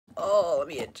Oh, let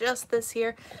me adjust this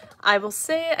here. I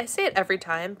say it every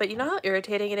time, but you know how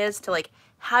irritating it is to like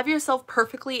have yourself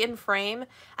perfectly in frame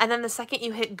and then the second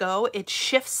you hit go, it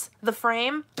shifts the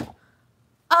frame?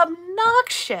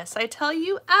 Obnoxious, I tell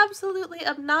you, absolutely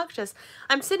obnoxious.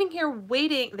 I'm sitting here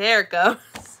waiting. There it goes.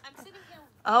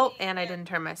 Oh, and I didn't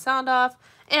turn my sound off,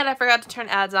 and I forgot to turn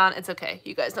ads on. It's okay.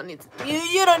 You guys don't need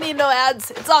you don't need no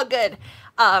ads. It's all good.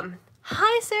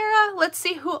 Hi Sarah. Let's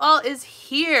see who all is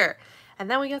here, and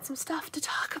then we got some stuff to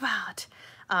talk about.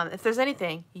 If there's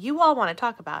anything you all want to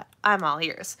talk about, I'm all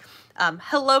ears.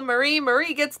 Hello, Marie.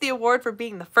 Marie gets the award for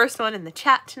being the first one in the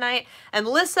chat tonight. And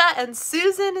Lissa and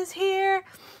Susan is here.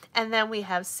 And then we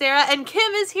have Sarah and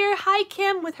Kim is here. Hi,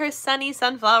 Kim, with her sunny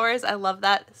sunflowers. I love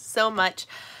that so much.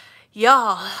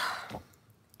 Y'all,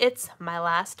 it's my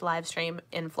last live stream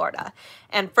in Florida.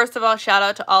 And first of all, shout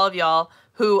out to all of y'all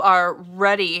who are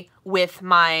ready with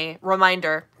my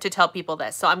reminder to tell people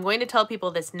this. So I'm going to tell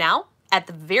people this now, at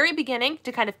the very beginning,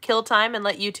 to kind of kill time and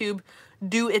let YouTube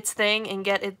do its thing and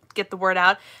get the word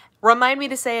out. Remind me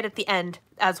to say it at the end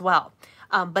as well.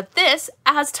 But this,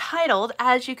 as titled,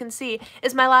 as you can see,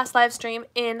 is my last live stream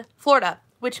in Florida,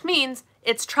 which means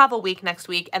it's travel week next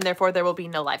week, and therefore there will be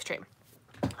no live stream.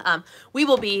 We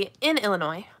will be in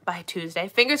Illinois by Tuesday.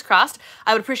 Fingers crossed.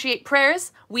 I would appreciate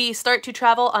prayers. We start to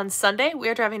travel on Sunday. We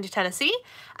are driving to Tennessee.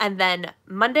 And then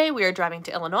Monday, we are driving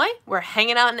to Illinois. We're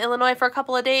hanging out in Illinois for a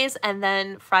couple of days. And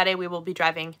then Friday, we will be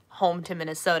driving home to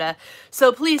Minnesota.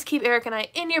 So please keep Eric and I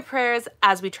in your prayers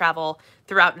as we travel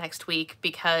throughout next week,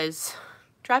 because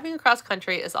driving across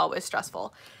country is always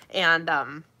stressful.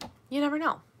 And you never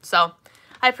know. So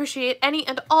I appreciate any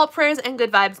and all prayers and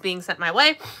good vibes being sent my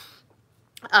way.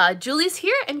 Julie's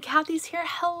here and Kathy's here.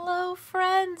 Hello,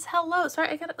 friends. Hello. Sorry,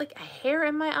 I got like a hair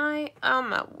in my eye. Oh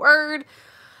my word.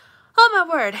 Oh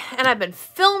my word. And I've been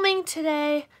filming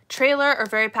today. Trailer or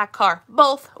very packed car?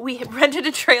 Both. We rented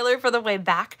a trailer for the way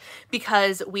back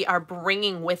because we are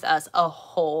bringing with us a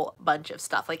whole bunch of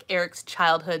stuff, like Eric's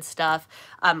childhood stuff.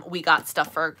 We got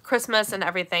stuff for Christmas and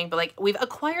everything, but like we've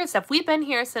acquired stuff. We've been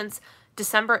here since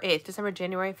December 8th, December,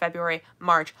 January, February,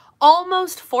 March,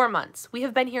 almost 4 months. We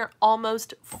have been here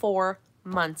almost 4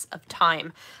 months of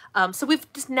time. So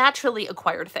we've just naturally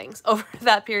acquired things over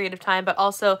that period of time, but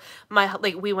also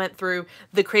we went through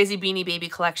the crazy Beanie Baby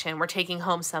collection. We're taking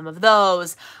home some of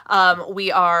those.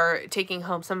 We are taking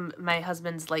home some of my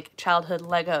husband's like childhood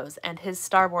Legos and his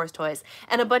Star Wars toys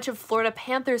and a bunch of Florida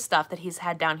Panthers stuff that he's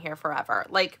had down here forever.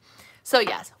 So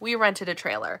yes, we rented a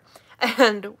trailer.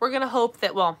 And we're going to hope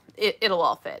that, well, it'll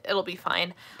all fit. It'll be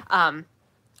fine.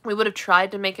 We would have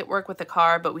tried to make it work with the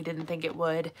car, but we didn't think it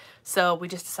would. So we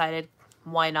just decided,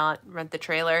 why not rent the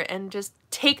trailer and just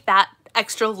take that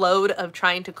extra load of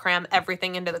trying to cram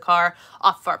everything into the car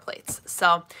off of our plates.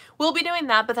 So we'll be doing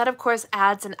that, but that of course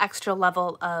adds an extra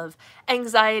level of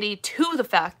anxiety to the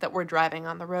fact that we're driving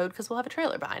on the road because we'll have a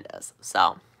trailer behind us.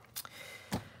 So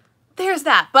there's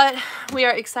that, but we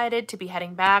are excited to be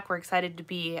heading back. We're excited to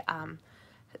be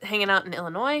hanging out in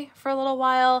Illinois for a little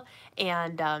while,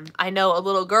 and I know a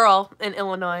little girl in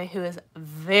Illinois who is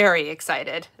very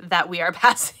excited that we are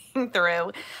passing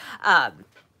through.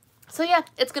 So yeah,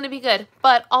 it's going to be good,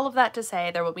 but all of that to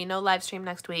say there will be no live stream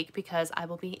next week because I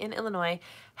will be in Illinois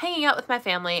hanging out with my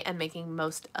family and making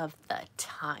most of the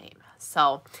time.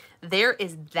 So there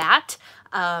is that.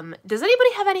 Does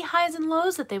anybody have any highs and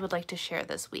lows that they would like to share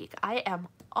this week? I am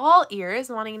all ears,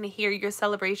 wanting to hear your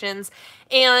celebrations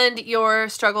and your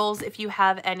struggles if you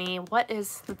have any.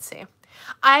 Let's see.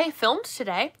 I filmed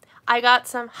today. I got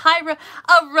some a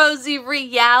Rosie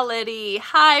reality.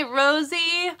 Hi,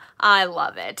 Rosie. I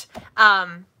love it.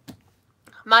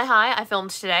 My high, I filmed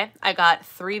today. I got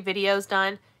 3 videos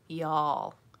done.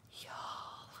 Y'all.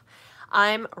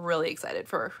 I'm really excited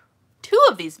for two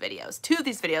of these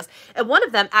videos, and one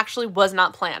of them actually was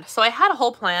not planned. So I had a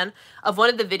whole plan of one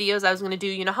of the videos I was going to do.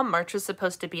 You know how March was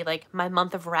supposed to be like my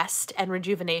month of rest and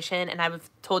rejuvenation, and I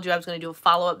told you I was going to do a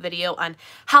follow-up video on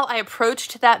how I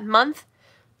approached that month.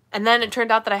 And then it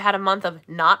turned out that I had a month of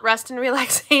not rest and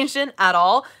relaxation at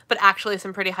all, but actually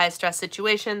some pretty high stress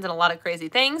situations and a lot of crazy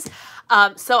things.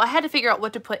 So I had to figure out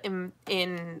what to put in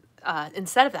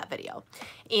instead of that video.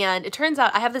 And it turns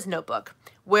out I have this notebook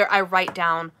where I write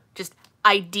down just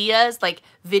ideas, like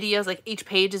videos, like each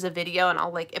page is a video, and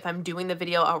I'll if I'm doing the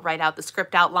video, I'll write out the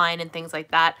script outline and things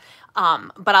like that.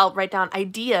 But I'll write down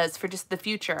ideas for just the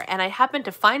future. And I happened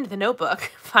to find the notebook,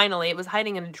 finally. It was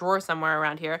hiding in a drawer somewhere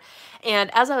around here. And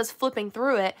as I was flipping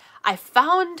through it, I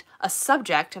found a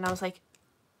subject and I was like,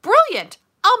 brilliant,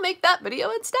 I'll make that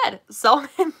video instead. So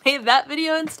I made that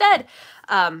video instead.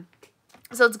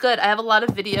 So it's good. I have a lot of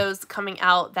videos coming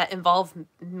out that involve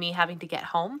me having to get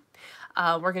home.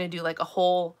 We're going to do like a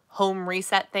whole home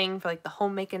reset thing for like the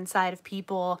homemaking side of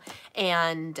people,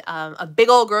 and a big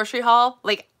old grocery haul,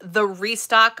 like the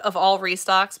restock of all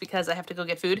restocks, because I have to go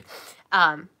get food.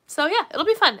 So yeah, it'll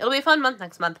be fun. It'll be a fun month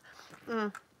next month.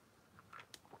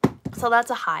 So that's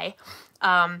a high.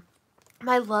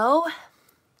 My low,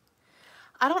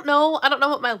 I don't know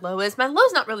what my low is. My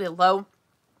low's not really a low,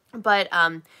 but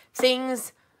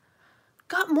things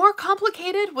got more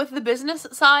complicated with the business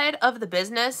side of the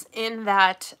business, in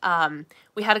that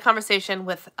we had a conversation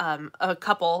with a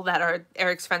couple that are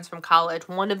Eric's friends from college.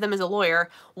 One of them is a lawyer,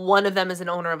 one of them is an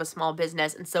owner of a small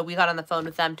business, and so we got on the phone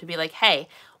with them to be like, hey,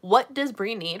 what does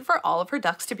Brie need for all of her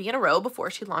ducks to be in a row before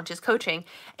she launches coaching?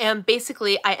 And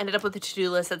basically I ended up with a to-do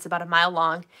list that's about a mile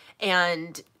long,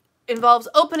 and involves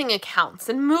opening accounts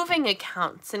and moving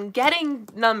accounts and getting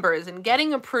numbers and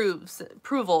getting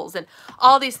approvals and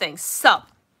all these things. So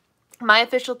my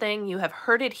official thing, you have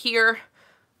heard it here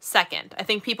second. I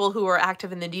think people who are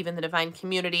active in the Diva and the Divine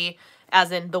community,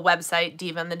 as in the website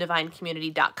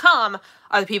divaandthedivinecommunity.com,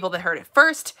 are the people that heard it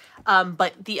first.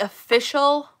 But the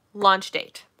official launch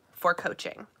date for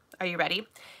coaching, are you ready,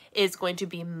 is going to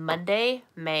be Monday,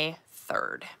 May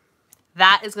 3rd.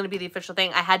 That is going to be the official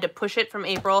thing. I had to push it from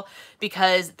April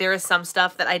because there is some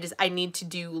stuff that I need to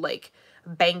do, like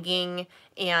banking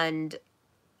and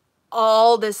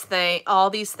all these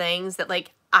things that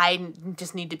like I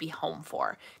just need to be home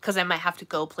for, because I might have to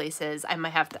go places. I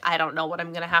might have to, I don't know what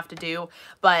I'm going to have to do.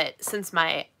 But since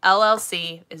my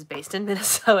LLC is based in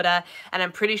Minnesota and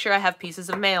I'm pretty sure I have pieces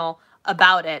of mail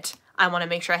about it, I want to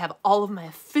make sure I have all of my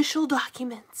official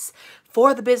documents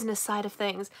for the business side of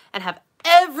things and have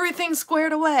everything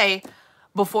squared away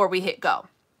before we hit go.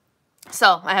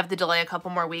 So I have to delay a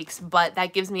couple more weeks, but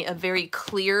that gives me a very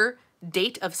clear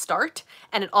date of start,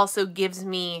 and it also gives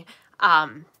me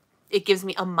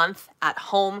a month at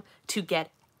home to get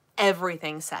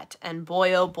everything set. And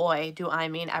boy, oh boy, do I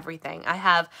mean everything. I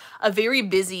have a very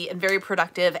busy and very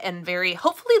productive and very,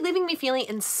 hopefully leaving me feeling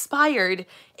inspired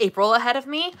April ahead of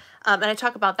me. And I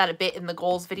talk about that a bit in the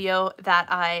goals video that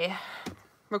I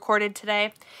recorded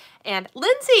today. And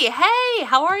Lindsay, hey,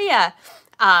 how are ya?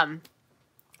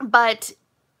 But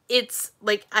it's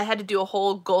like I had to do a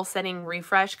whole goal setting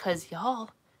refresh because y'all,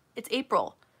 it's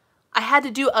April. I had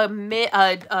to do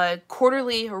a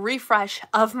quarterly refresh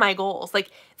of my goals. Like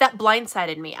that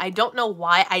blindsided me. I don't know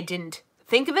why I didn't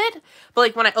think of it, but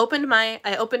like when I opened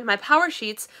my power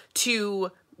sheets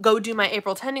to go do my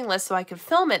April tending list so I could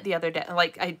film it the other day.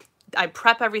 Like I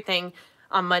prep everything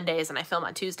on Mondays and I film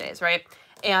on Tuesdays, right?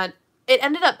 And it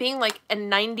ended up being like a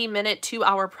 90-minute,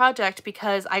 2-hour project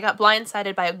because I got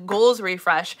blindsided by a goals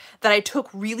refresh that I took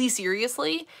really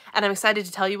seriously, and I'm excited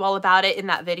to tell you all about it in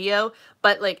that video.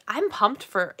 But like, I'm pumped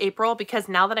for April because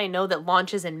now that I know that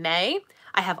launch is in May,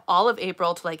 I have all of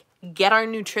April to like get our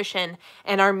nutrition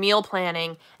and our meal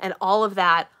planning and all of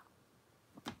that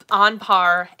on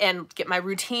par and get my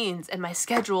routines and my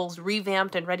schedules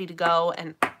revamped and ready to go.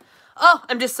 And oh,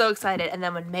 I'm just so excited. And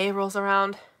then when May rolls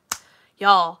around,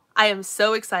 y'all, I am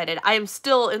so excited. I am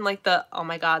still in like the, oh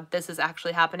my God, this is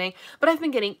actually happening. But I've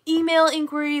been getting email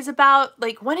inquiries about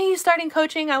like, when are you starting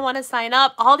coaching? I want to sign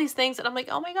up, all these things. And I'm like,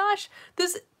 oh my gosh,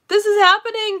 this is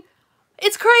happening.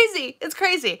 It's crazy. It's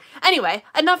crazy. Anyway,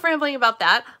 enough rambling about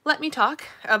that. Let me talk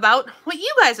about what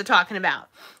you guys are talking about.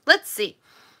 Let's see.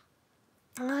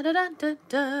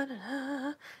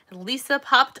 Lisa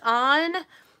popped on.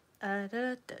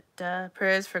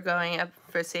 Prayers for going up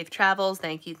for safe travels.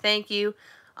 Thank you. Thank you.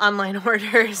 Online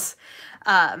orders.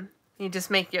 You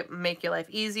just make your life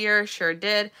easier. Sure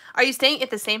did. Are you staying at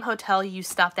the same hotel you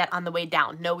stopped at on the way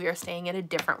down? No, we are staying at a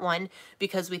different one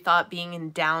because we thought being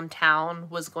in downtown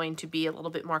was going to be a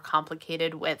little bit more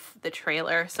complicated with the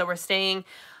trailer. So we're staying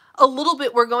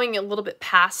we're going a little bit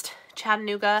past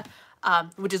Chattanooga,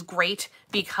 which is great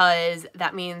because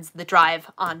that means the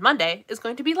drive on Monday is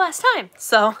going to be less time.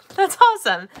 So that's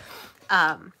awesome.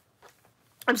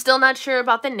 I'm still not sure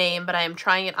about the name, but I am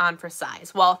trying it on for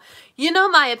size. Well, you know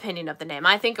my opinion of the name.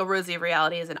 I think A Rosy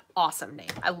Reality is an awesome name.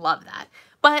 I love that.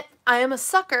 But I am a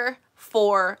sucker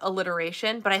for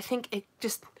alliteration, but I think it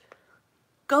just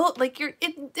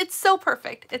it's so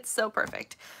perfect. It's so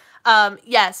perfect.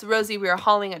 Yes, Rosie, we are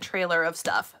hauling a trailer of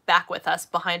stuff back with us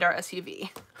behind our SUV.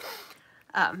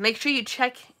 Make sure you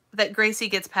check that Gracie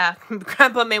gets packed.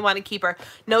 Grandpa may want to keep her.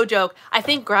 No joke. I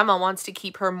think Grandma wants to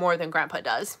keep her more than Grandpa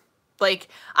does. Like,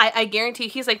 I guarantee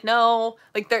he's like, no.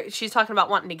 Like, she's talking about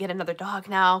wanting to get another dog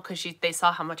now because they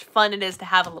saw how much fun it is to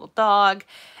have a little dog.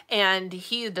 And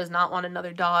he does not want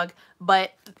another dog.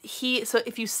 But so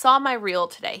if you saw my reel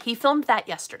today, he filmed that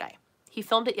yesterday. He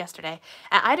filmed it yesterday,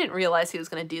 and I didn't realize he was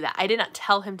going to do that. I did not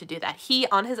tell him to do that. He,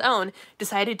 on his own,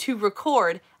 decided to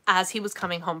record as he was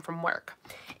coming home from work.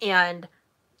 And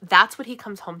that's what he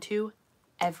comes home to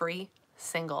every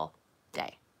single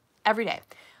day. Every day.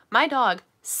 My dog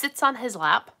sits on his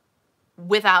lap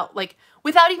without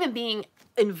even being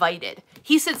invited.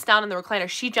 He sits down in the recliner.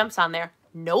 She jumps on there.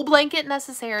 No blanket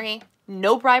necessary.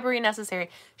 No bribery necessary.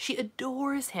 She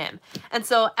adores him. And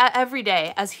so every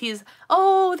day as he's,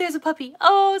 oh, there's a puppy.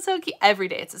 Oh, so cute. Every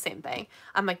day it's the same thing.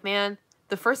 I'm like, man,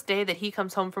 the first day that he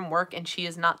comes home from work and she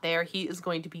is not there, he is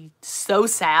going to be so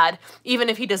sad. Even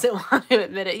if he doesn't want to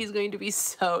admit it, he's going to be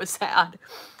so sad.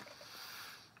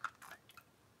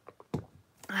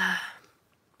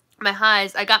 My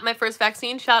highs. I got my first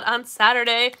vaccine shot on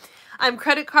Saturday. I'm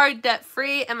credit card debt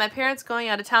free, and my parents going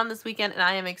out of town this weekend, and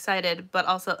I am excited, but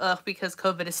also because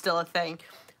COVID is still a thing.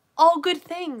 All good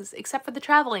things, except for the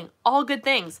traveling. All good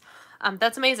things.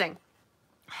 That's amazing.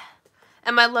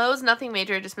 And my lows, nothing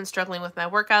major. I've just been struggling with my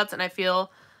workouts, and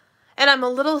I'm a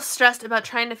little stressed about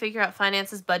trying to figure out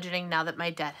finances, budgeting now that my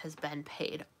debt has been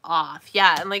paid off.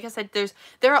 Yeah, and like I said,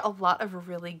 there are a lot of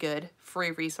really good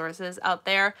free resources out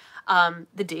there.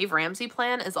 The Dave Ramsey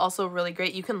plan is also really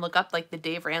great. You can look up like the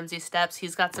Dave Ramsey steps.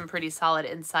 He's got some pretty solid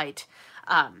insight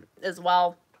as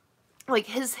well. Like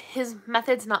his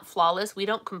method's not flawless. We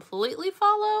don't completely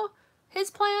follow his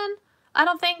plan, I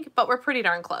don't think, but we're pretty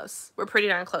darn close. We're pretty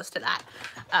darn close to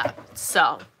that.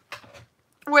 So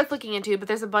worth looking into, but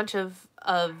there's a bunch of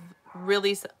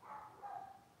really...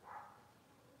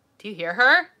 Do you hear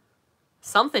her?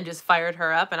 Something just fired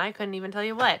her up, and I couldn't even tell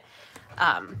you what.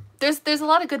 There's a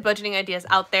lot of good budgeting ideas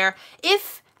out there.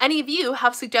 If any of you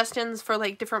have suggestions for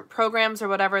like different programs or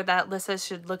whatever that Lissa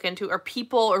should look into, or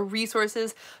people or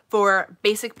resources for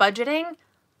basic budgeting,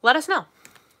 let us know.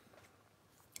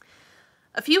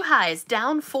 A few highs,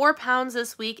 down 4 pounds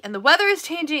this week, and the weather is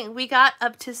changing. We got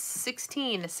up to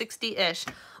 16, 60-ish.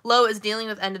 Low is dealing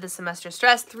with end of the semester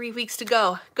stress. 3 weeks to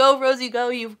go. Go, Rosie, go.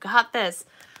 You've got this.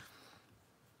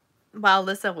 Wow,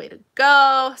 Lissa, way to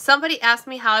go. Somebody asked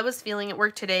me how I was feeling at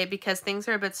work today because things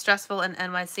are a bit stressful in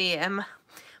NYC, and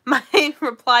my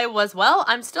reply was, well,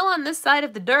 I'm still on this side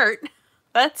of the dirt.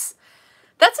 That's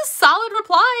a solid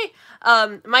reply.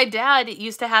 My dad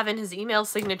used to have in his email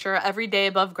signature, every day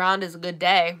above ground is a good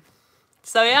day.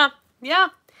 So yeah.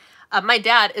 My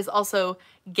dad is also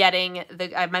getting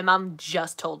my mom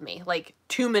just told me like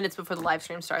 2 minutes before the live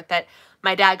stream start that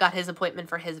my dad got his appointment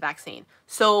for his vaccine.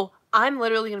 So I'm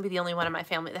literally going to be the only one in my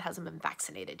family that hasn't been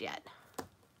vaccinated yet.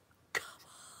 Come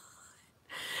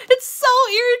on. It's so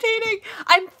irritating.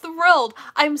 I'm thrilled.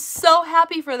 I'm so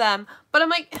happy for them. But I'm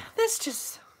like, this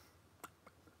just...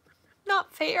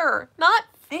 not fair. Not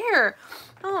fair.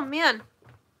 Oh, man.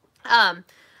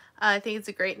 I think it's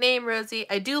a great name, Rosie.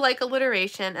 I do like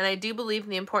alliteration, and I do believe in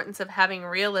the importance of having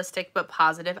realistic but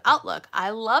positive outlook. I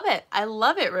love it. I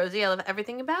love it, Rosie. I love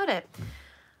everything about it.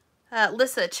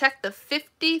 Lissa, check the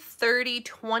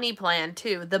 50-30-20 plan,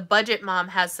 too. The Budget Mom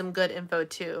has some good info,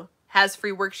 too. Has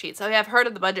free worksheets. Oh, yeah, I've heard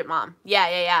of the Budget Mom.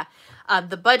 Yeah.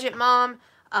 The Budget Mom...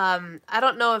 I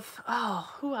don't know if,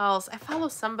 who else? I follow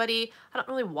somebody, I don't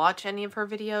really watch any of her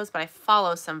videos, but I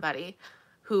follow somebody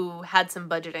who had some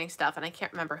budgeting stuff, and I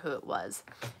can't remember who it was.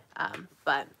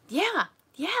 But yeah,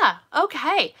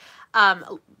 okay.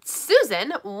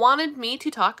 Susan wanted me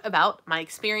to talk about my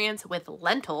experience with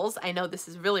lentils. I know this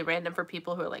is really random for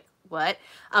people who are like, what?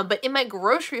 But in my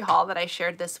grocery haul that I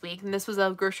shared this week, and this was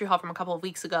a grocery haul from a couple of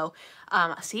weeks ago,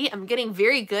 see, I'm getting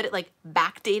very good at like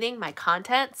backdating my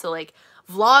content. So like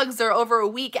vlogs are over a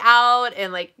week out,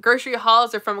 and like grocery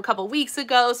hauls are from a couple weeks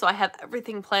ago, so I have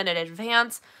everything planned in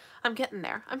advance. I'm getting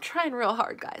there. I'm trying real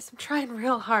hard, guys. I'm trying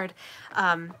real hard.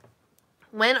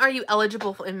 When are you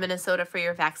eligible in Minnesota for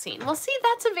your vaccine? Well, see,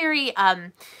 that's a very,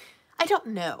 I don't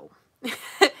know.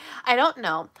 I don't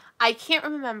know. I can't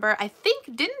remember. I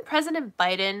think, didn't President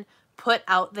Biden put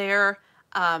out there,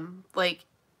 like,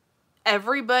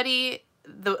 everybody,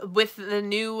 with the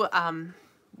new,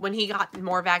 when he got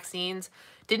more vaccines,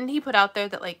 didn't he put out there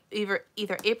that, like, either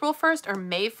April 1st or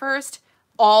May 1st,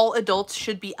 all adults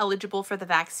should be eligible for the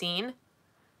vaccine?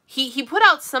 He put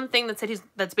out something that said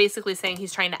that's basically saying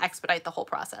he's trying to expedite the whole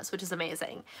process, which is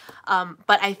amazing.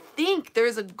 But I think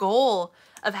there's a goal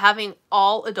of having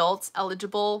all adults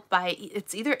eligible by,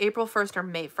 it's either April 1st or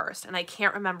May 1st, and I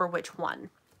can't remember which one.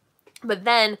 But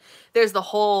then there's the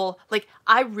whole, like,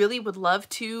 I really would love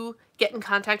to get in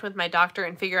contact with my doctor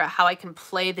and figure out how I can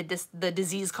play the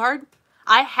disease card.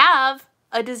 I have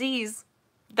a disease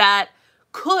that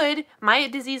my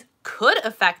disease could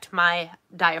affect my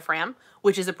diaphragm,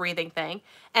 which is a breathing thing.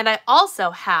 And I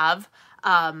also have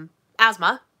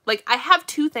asthma. Like, I have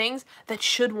 2 things that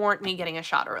should warrant me getting a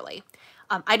shot early.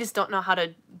 I just don't know how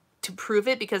to prove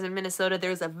it, because in Minnesota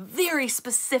there's a very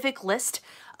specific list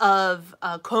of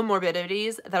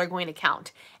comorbidities that are going to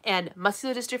count, and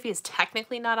muscular dystrophy is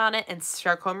technically not on it, and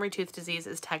Charcot-Marie-Tooth disease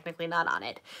is technically not on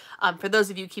it. For those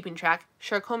of you keeping track,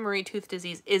 Charcot-Marie-Tooth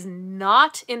disease is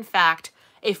not, in fact,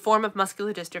 a form of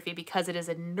muscular dystrophy because it is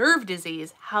a nerve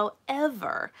disease.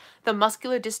 However, the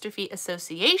Muscular Dystrophy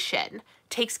Association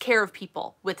takes care of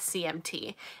people with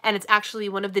CMT, and it's actually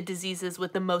one of the diseases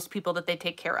with the most people that they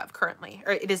take care of currently.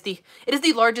 Or it is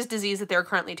the largest disease that they're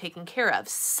currently taking care of.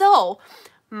 So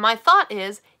my thought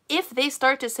is, if they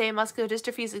start to say muscular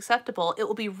dystrophy is acceptable, it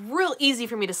will be real easy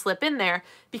for me to slip in there,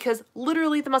 because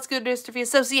literally the Muscular Dystrophy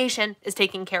Association is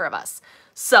taking care of us.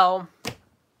 So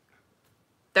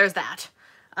there's that.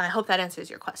 I hope that answers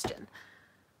your question.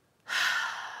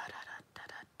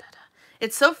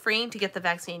 It's so freeing to get the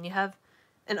vaccine. You have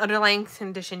an underlying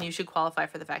condition, you should qualify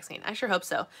for the vaccine. I sure hope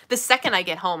so. The second I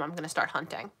get home, I'm going to start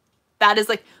hunting.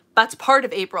 That's part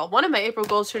of April. One of my April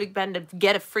goals should have been to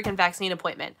get a freaking vaccine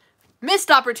appointment. Missed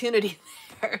opportunity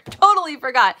there. Totally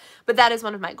forgot. But that is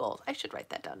one of my goals. I should write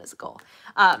that down as a goal.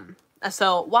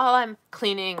 So while I'm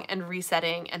cleaning and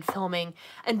resetting and filming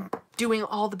and doing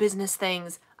all the business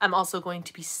things, I'm also going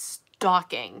to be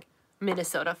stalking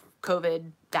Minnesota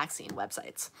COVID vaccine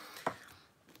websites.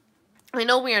 I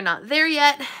know we are not there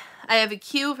yet. I have a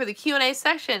cue for the Q&A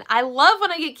section. I love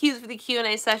when I get cues for the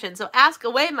Q&A session, so ask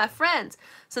away, my friends.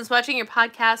 Since watching your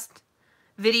podcast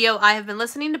video, I have been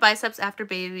listening to Biceps After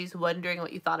Babies, wondering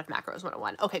what you thought of Macros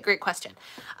 101. Okay, great question.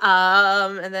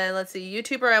 And then let's see,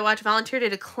 YouTuber I watched volunteered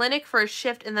at a clinic for a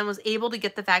shift and then was able to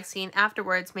get the vaccine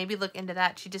afterwards. Maybe look into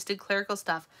that. She just did clerical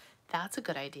stuff. That's a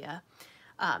good idea.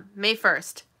 May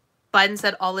 1st. Biden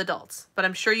said all adults, but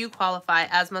I'm sure you qualify.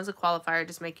 Asthma's a qualifier.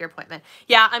 Just make your appointment.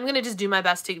 Yeah, I'm going to just do my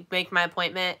best to make my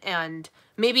appointment and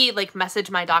maybe like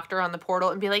message my doctor on the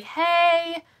portal and be like,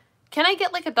 hey, can I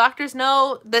get like a doctor's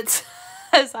note that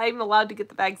says I'm allowed to get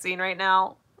the vaccine right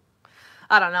now?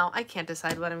 I don't know. I can't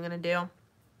decide what I'm going to do.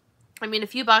 I mean, a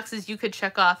few boxes you could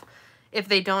check off if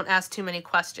they don't ask too many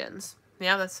questions.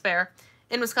 Yeah, that's fair.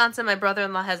 In Wisconsin, my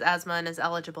brother-in-law has asthma and is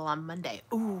eligible on Monday.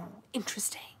 Ooh,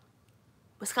 interesting.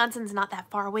 Wisconsin's not that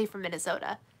far away from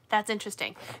Minnesota. That's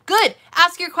interesting. Good.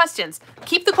 Ask your questions.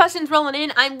 Keep the questions rolling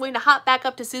in. I'm going to hop back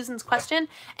up to Susan's question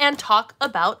and talk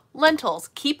about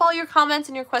lentils. Keep all your comments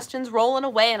and your questions rolling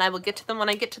away, and I will get to them when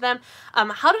I get to them.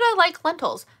 How did I like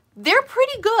lentils? They're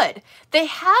pretty good.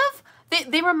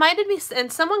 They reminded me,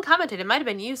 and someone commented, it might have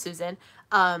been you, Susan,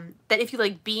 that if you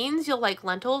like beans, you'll like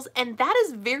lentils. And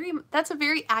that's a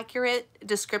very accurate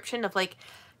description of like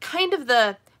kind of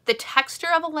the texture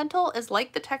of a lentil is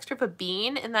like the texture of a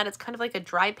bean in that it's kind of like a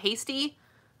dry pasty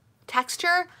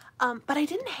texture, but I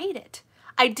didn't hate it.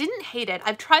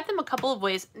 I've tried them a couple of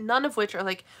ways, none of which are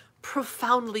like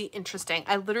profoundly interesting.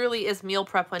 I literally, as meal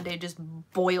prep one day, just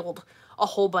boiled a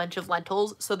whole bunch of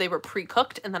lentils so they were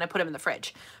pre-cooked, and then I put them in the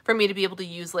fridge for me to be able to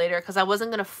use later because I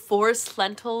wasn't going to force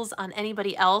lentils on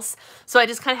anybody else. So I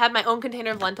just kind of had my own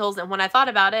container of lentils, and when I thought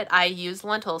about it, I used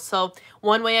lentils. So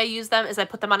one way I use them is I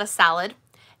put them on a salad,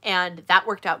 and that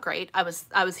worked out great. I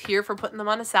was here for putting them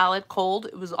on a salad cold.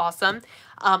 It was awesome.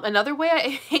 Another way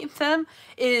I ate them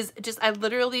is just I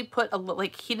literally put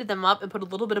heated them up and put a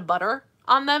little bit of butter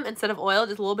on them instead of oil,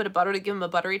 just a little bit of butter to give them a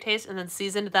buttery taste, and then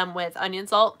seasoned them with onion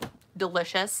salt.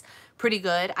 Delicious. Pretty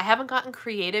good. I haven't gotten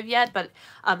creative yet, but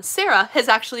Sarah has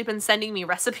actually been sending me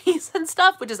recipes and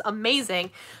stuff, which is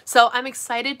amazing. So I'm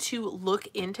excited to look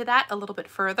into that a little bit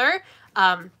further.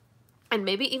 And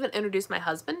maybe even introduce my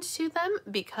husband to them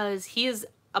because he is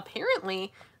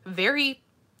apparently very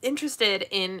interested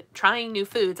in trying new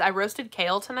foods. I roasted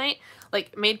kale tonight,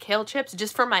 like made kale chips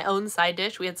just for my own side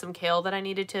dish. We had some kale that I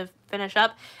needed to finish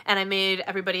up, and I made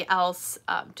everybody else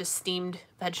just steamed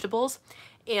vegetables.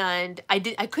 And I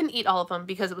couldn't eat all of them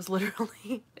because it was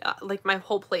literally like my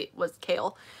whole plate was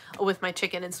kale with my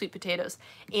chicken and sweet potatoes.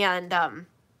 And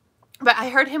but I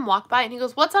heard him walk by and he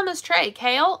goes, "What's on this tray?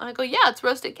 Kale?" And I go, "Yeah, it's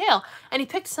roasted kale." And he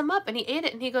picked some up and he ate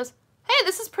it and he goes, "Hey,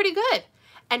 this is pretty good."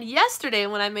 And yesterday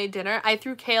when I made dinner, I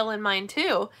threw kale in mine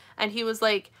too. And he was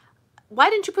like,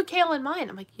 "Why didn't you put kale in mine?"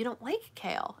 I'm like, "You don't like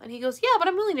kale." And he goes, "Yeah, but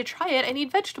I'm willing to try it. I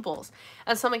need vegetables."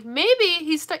 And so I'm like, maybe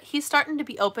he's starting to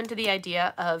be open to the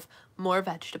idea of more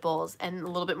vegetables and a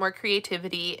little bit more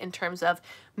creativity in terms of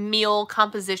meal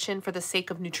composition for the sake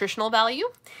of nutritional value,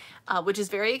 which is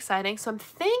very exciting. So I'm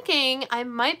thinking I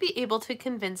might be able to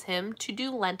convince him to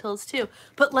do lentils too.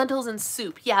 Put lentils in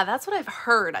soup. Yeah, that's what I've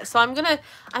heard. So I'm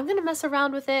gonna mess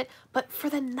around with it. But for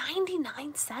the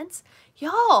 99 cents,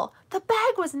 y'all, the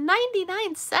bag was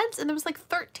 99 cents and there was like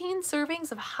 13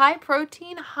 servings of high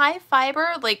protein, high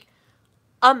fiber, like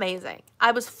amazing.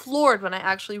 I was floored when I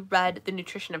actually read the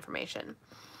nutrition information.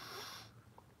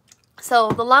 So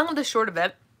the long and the short of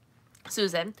it,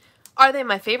 Susan, are they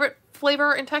my favorite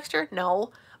flavor and texture? No,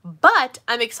 but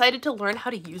I'm excited to learn how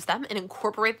to use them and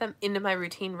incorporate them into my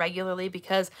routine regularly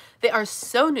because they are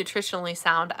so nutritionally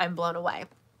sound. I'm blown away.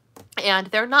 And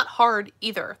they're not hard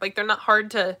either. Like, they're not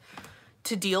hard to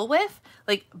deal with.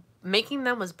 Like, making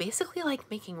them was basically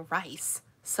like making rice.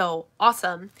 So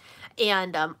awesome.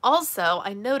 And also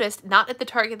I noticed, not at the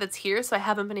Target that's here, so I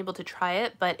haven't been able to try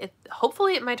it, but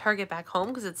hopefully at my Target back home,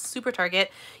 because it's super Target.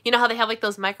 You know how they have like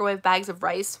those microwave bags of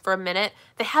rice for a minute?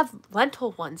 They have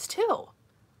lentil ones too.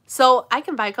 So I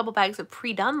can buy a couple bags of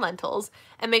pre-done lentils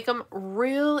and make them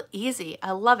real easy.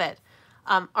 I love it.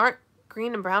 Aren't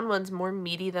green and brown ones more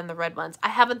meaty than the red ones? I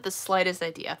haven't the slightest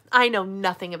idea. I know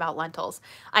nothing about lentils.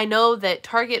 I know that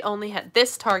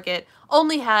this Target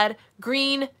only had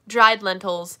green dried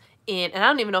lentils and I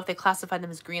don't even know if they classified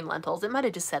them as green lentils. It might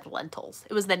have just said lentils.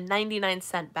 It was the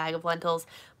 99-cent bag of lentils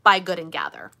by Good and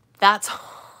Gather. That's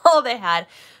all they had.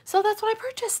 So that's what I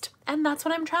purchased and that's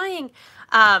what I'm trying.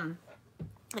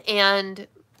 And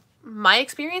my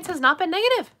experience has not been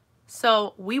negative.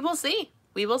 So we will see.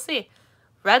 We will see.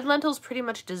 Red lentils pretty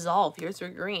much dissolve. Yours are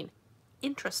green.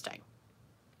 Interesting.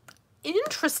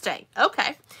 Interesting.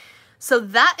 Okay. So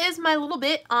that is my little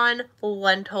bit on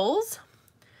lentils.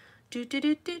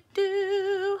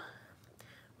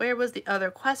 Where was the other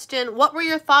question? What were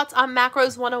your thoughts on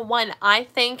Macros 101? I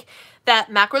think that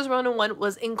Macros 101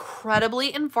 was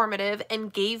incredibly informative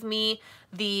and gave me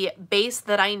the base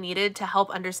that I needed to help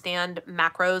understand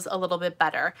macros a little bit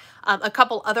better. A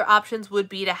couple other options would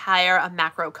be to hire a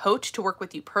macro coach to work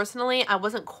with you personally. I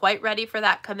wasn't quite ready for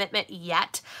that commitment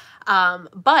yet.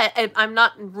 But I'm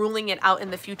not ruling it out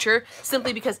in the future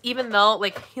simply because even though,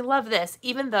 like, you love this,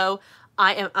 even though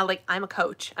I'm a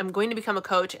coach, I'm going to become a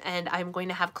coach and I'm going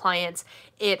to have clients,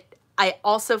 I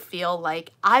also feel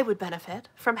like I would benefit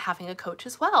from having a coach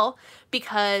as well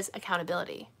because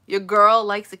accountability. Your girl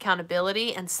likes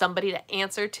accountability and somebody to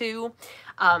answer to.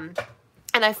 And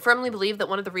I firmly believe that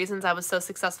one of the reasons I was so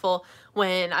successful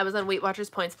when I was on Weight Watchers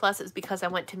Points Plus is because I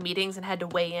went to meetings and had to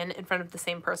weigh in front of the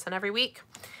same person every week.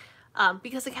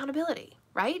 Because accountability,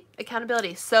 right?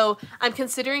 Accountability. So I'm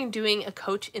considering doing a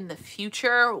coach in the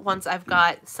future once I've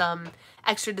got some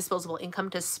extra disposable income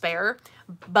to spare.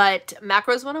 But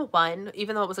Macros 101,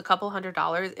 even though it was a couple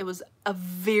 $100s, it was a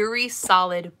very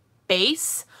solid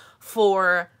base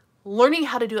for learning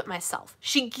how to do it myself.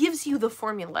 She gives you the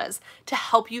formulas to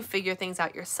help you figure things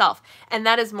out yourself. And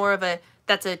that is more of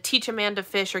that's a teach a man to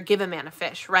fish or give a man a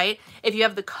fish, right? If you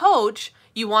have the coach,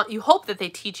 you hope that they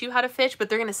teach you how to fish, but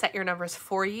they're going to set your numbers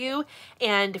for you.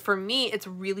 And for me, it's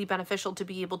really beneficial to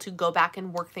be able to go back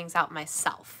and work things out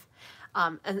myself.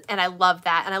 And I love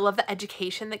that. And I love the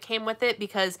education that came with it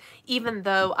because even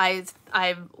though I've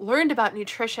learned about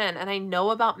nutrition and I know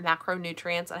about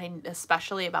macronutrients and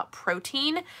especially about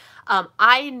protein,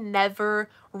 I never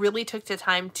really took the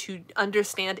time to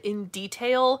understand in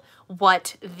detail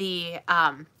what the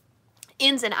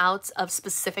ins and outs of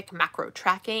specific macro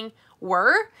tracking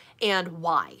were and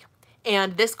why.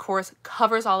 And this course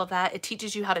covers all of that. It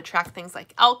teaches you how to track things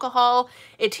like alcohol.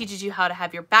 It teaches you how to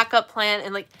have your backup plan.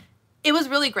 And like, it was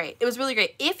really great. It was really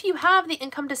great. If you have the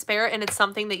income to spare and it's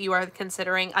something that you are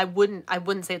considering, I wouldn't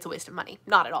say it's a waste of money.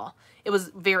 Not at all. It was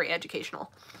very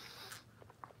educational.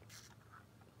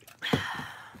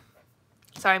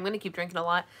 Sorry, I'm going to keep drinking a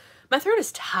lot. My throat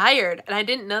is tired and I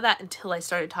didn't know that until I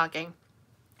started talking.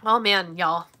 Oh man,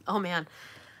 y'all. Oh man.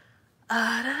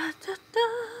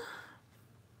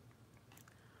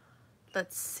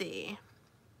 Let's see.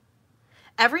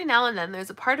 Every now and then there's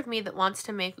a part of me that wants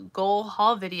to make goal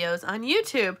haul videos on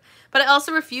YouTube, but I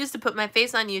also refuse to put my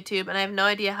face on YouTube and I have no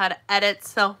idea how to edit,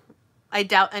 so I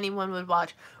doubt anyone would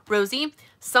watch. Rosie,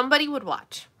 somebody would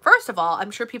watch. First of all,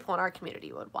 I'm sure people in our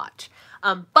community would watch,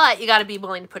 but you got to be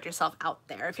willing to put yourself out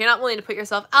there. If you're not willing to put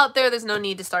yourself out there, there's no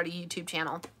need to start a YouTube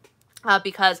channel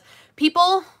because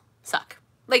people suck.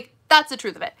 Like, that's the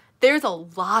truth of it. There's a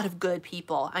lot of good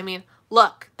people. I mean,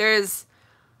 look, there's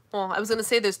well, I was going to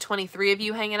say there's 23 of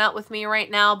you hanging out with me right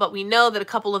now, but we know that a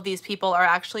couple of these people are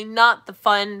actually not the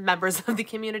fun members of the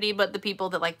community, but the people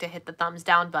that like to hit the thumbs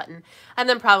down button and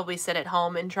then probably sit at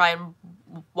home and try and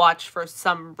watch for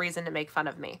some reason to make fun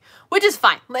of me, which is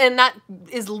fine. And that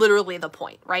is literally the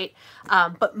point, right?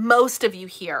 But most of you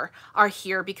here are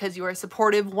here because you are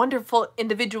supportive, wonderful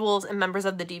individuals and members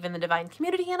of the Diva and the Divine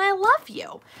community, and I love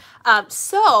you.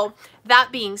 So that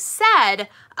being said,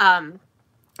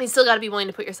 you still got to be willing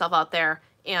to put yourself out there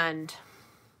and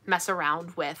mess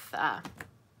around with,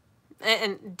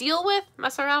 and deal with,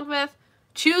 mess around with,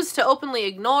 choose to openly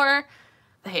ignore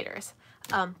the haters.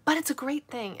 But it's a great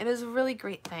thing. It is a really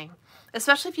great thing,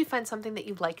 especially if you find something that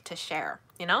you like to share,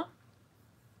 you know?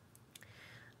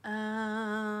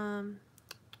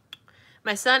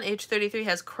 My son, age 33,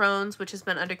 has Crohn's, which has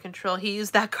been under control. He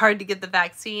used that card to get the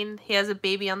vaccine. He has a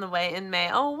baby on the way in May.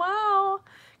 Oh, wow.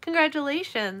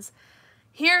 Congratulations.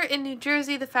 Here in New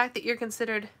Jersey, the fact that you're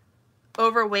considered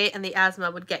overweight and the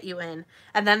asthma would get you in.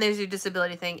 And then there's your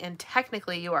disability thing, and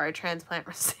technically you are a transplant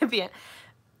recipient.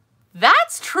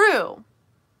 That's true.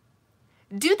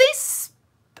 Do they...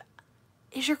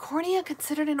 Is your cornea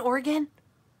considered an organ?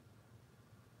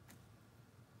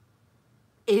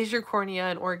 Is your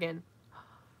cornea an organ?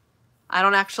 I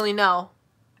don't actually know.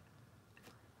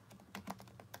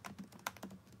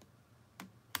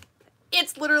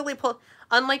 It's literally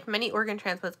unlike many organ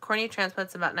transplants, cornea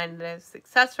transplants about 99%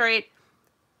 success rate.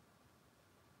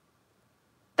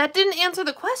 That didn't answer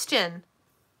the question.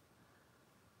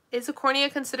 Is a cornea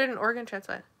considered an organ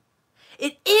transplant?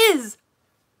 It is!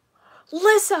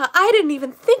 Lissa, I didn't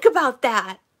even think about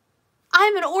that.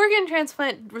 I'm an organ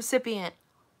transplant recipient.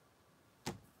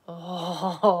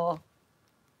 Oh.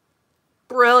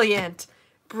 Brilliant.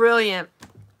 Brilliant.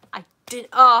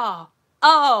 Of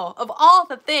all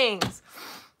the things.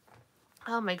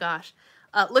 Oh my gosh.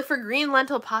 Look for green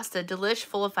lentil pasta. Delish,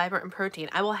 full of fiber and protein.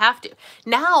 I will have to.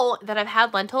 Now that I've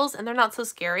had lentils and they're not so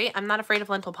scary, I'm not afraid of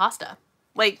lentil pasta.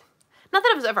 Like, not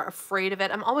that I was ever afraid of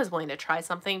it. I'm always willing to try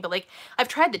something, but like, I've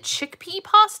tried the chickpea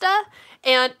pasta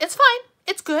and it's fine.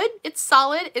 It's good. It's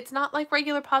solid. It's not like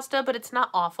regular pasta, but it's not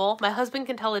awful. My husband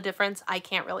can tell the difference. I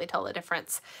can't really tell the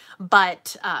difference,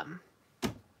 but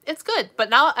it's good. But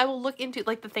now I will look into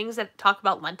like the things that talk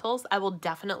about lentils. I will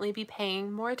definitely be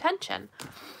paying more attention.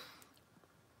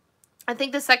 I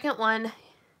think the second one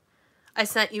I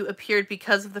sent you appeared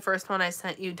because of the first one I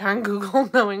sent you. Darn Google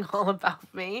knowing all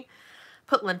about me.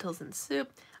 Put lentils in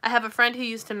soup. I have a friend who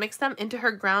used to mix them into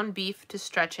her ground beef to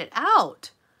stretch it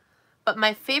out. But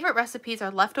my favorite recipes are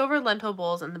leftover lentil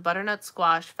bowls and the butternut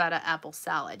squash feta apple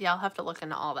salad. Yeah, I'll have to look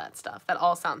into all that stuff. That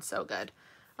all sounds so good.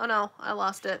 Oh no, I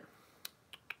lost it.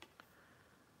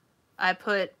 I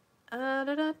put,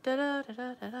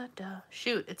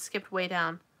 shoot, it skipped way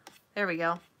down. There we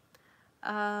go.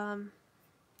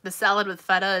 The salad with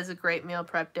feta is a great meal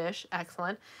prep dish.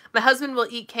 Excellent. My husband will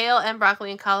eat kale and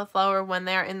broccoli and cauliflower when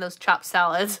they're in those chopped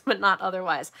salads, but not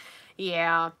otherwise.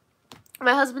 Yeah.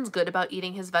 My husband's good about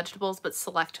eating his vegetables, but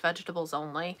select vegetables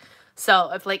only. So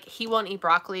if like he won't eat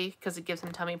broccoli because it gives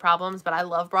him tummy problems, but I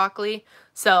love broccoli.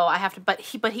 So I have to, but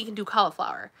he can do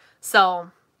cauliflower.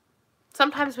 So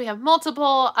sometimes we have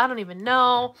multiple, I don't even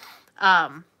know.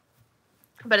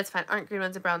 But it's fine. Aren't green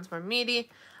ones and browns more meaty?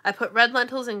 I put red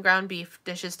lentils in ground beef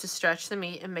dishes to stretch the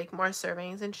meat and make more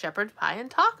servings in shepherd's pie and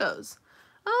tacos.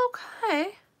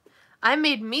 Okay. I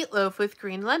made meatloaf with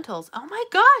green lentils. Oh my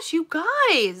gosh, you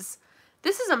guys.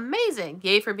 This is amazing.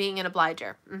 Yay for being an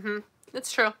obliger.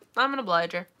 It's true. I'm an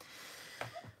obliger.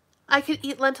 I could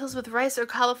eat lentils with rice or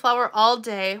cauliflower all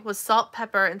day with salt,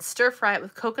 pepper, and stir fry it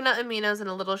with coconut aminos and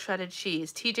a little shredded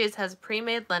cheese. TJ's has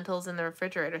pre-made lentils in the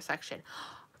refrigerator section.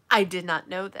 I did not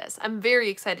know this. I'm very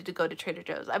excited to go to Trader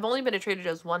Joe's. I've only been to Trader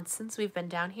Joe's once since we've been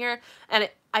down here, and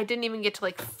I didn't even get to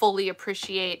like fully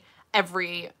appreciate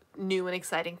every new and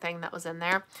exciting thing that was in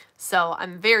there. So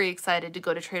I'm very excited to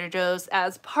go to Trader Joe's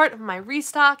as part of my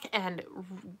restock and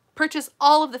purchase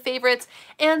all of the favorites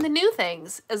and the new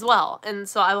things as well. And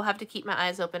so I will have to keep my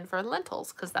eyes open for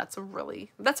lentils because that's a really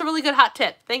good hot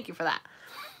tip. Thank you for that.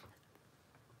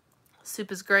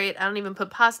 Soup is great. I don't even put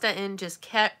pasta in, just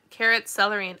carrots,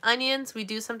 celery, and onions. We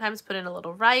do sometimes put in a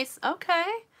little rice. Okay.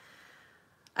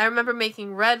 I remember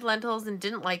making red lentils and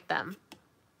didn't like them.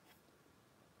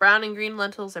 Brown and green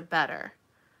lentils are better.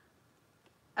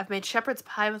 I've made shepherd's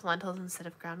pie with lentils instead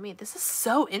of ground meat. This is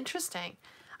so interesting.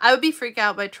 I would be freaked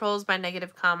out by trolls by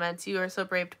negative comments. You are so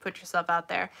brave to put yourself out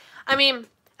there. I mean,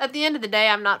 at the end of the day,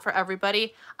 I'm not for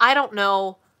everybody. I don't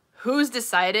know who's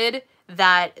decided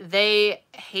that they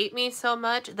hate me so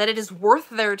much that it is worth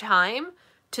their time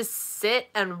to sit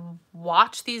and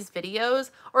watch these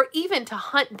videos, or even to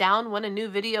hunt down when a new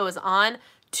video is on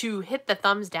to hit the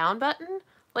thumbs down button,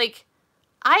 like,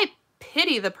 I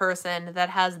pity the person that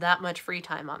has that much free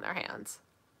time on their hands.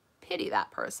 Pity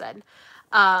that person.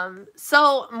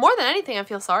 So more than anything, I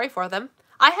feel sorry for them.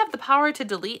 I have the power to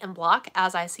delete and block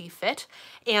as I see fit,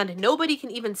 and nobody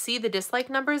can even see the dislike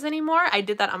numbers anymore. I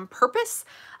did that on purpose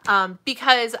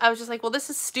because I was just like, well, this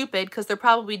is stupid, because they're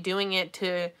probably doing it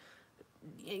to,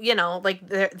 you know, like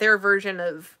their version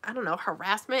of, I don't know,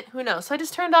 harassment, who knows. So I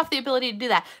just turned off the ability to do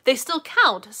that. They still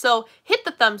count, so hit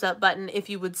the thumbs up button if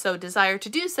you would so desire to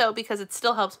do so, because it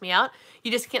still helps me out. You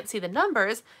just can't see the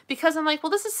numbers, because I'm like, well,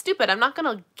 this is stupid. I'm not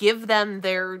gonna give them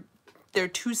their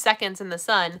 2 seconds in the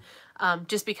sun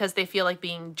just because they feel like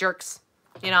being jerks.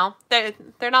 You know,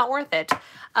 they're not worth it.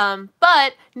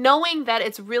 But knowing that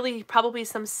it's really probably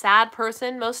some sad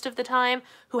person most of the time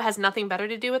who has nothing better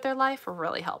to do with their life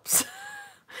really helps.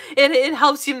 It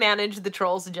helps you manage the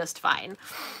trolls just fine.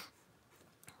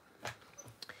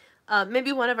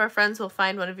 Maybe one of our friends will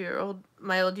find one of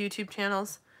my old YouTube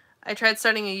channels. I tried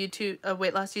starting a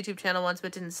weight loss YouTube channel once,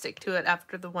 but didn't stick to it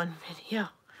after the one video.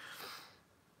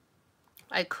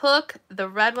 I cook the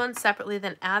red one separately,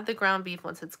 then add the ground beef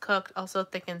once it's cooked. Also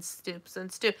thicken soups and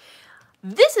stew.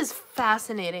 This is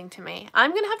fascinating to me.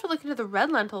 I'm going to have to look into the red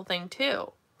lentil thing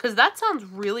too, because that sounds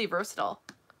really versatile.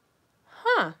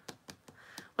 Huh.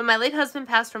 When my late husband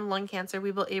passed from lung cancer,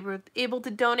 we were able to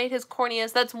donate his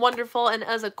corneas. That's wonderful. And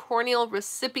as a corneal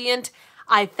recipient,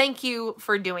 I thank you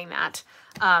for doing that,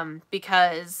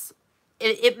 because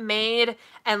it made,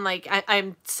 and like,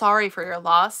 I'm sorry for your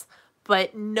loss,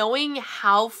 but knowing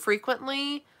how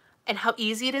frequently and how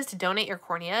easy it is to donate your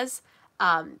corneas,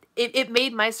 it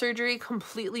made my surgery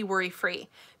completely worry-free.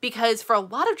 Because for a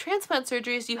lot of transplant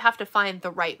surgeries, you have to find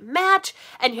the right match,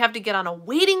 and you have to get on a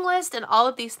waiting list and all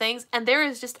of these things. And there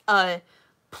is just a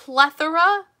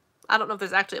plethora, I don't know if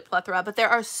there's actually a plethora, but there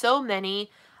are so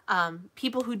many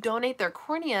people who donate their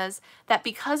corneas that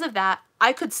because of that,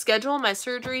 I could schedule my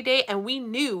surgery date, and we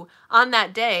knew on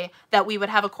that day that we would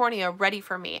have a cornea ready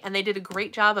for me. And they did a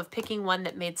great job of picking one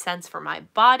that made sense for my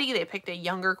body. They picked a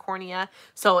younger cornea,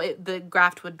 so the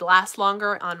graft would last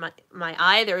longer on my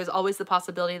eye. There is always the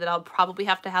possibility that I'll probably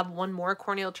have to have one more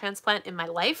corneal transplant in my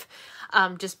life,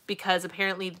 just because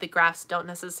apparently the grafts don't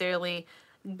necessarily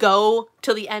go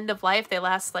till the end of life. They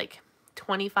last like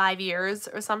 25 years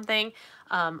or something.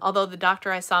 Although the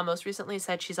doctor I saw most recently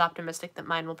said she's optimistic that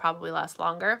mine will probably last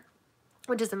longer,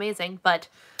 which is amazing. But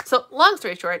so long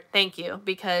story short, thank you,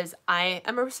 because I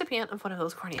am a recipient of one of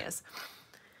those corneas.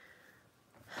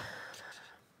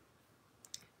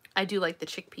 I do like the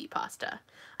chickpea pasta.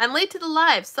 I'm late to the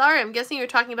live. Sorry, I'm guessing you're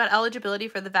talking about eligibility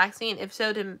for the vaccine. If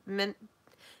so, did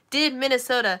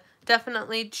Minnesota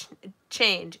definitely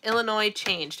change? Illinois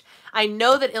changed. I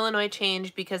know that Illinois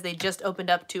changed because they just opened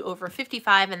up to over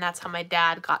 55, and that's how my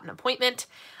dad got an appointment.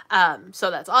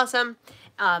 So that's awesome.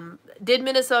 Did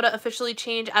Minnesota officially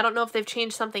change? I don't know if they've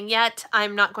changed something yet.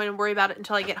 I'm not going to worry about it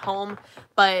until I get home,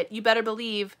 but you better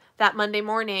believe that Monday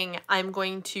morning I'm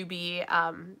going to be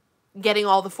getting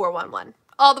all the 411.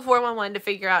 All the 411 to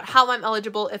figure out how I'm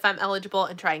eligible, if I'm eligible,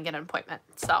 and try and get an appointment.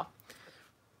 So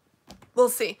we'll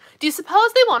see. Do you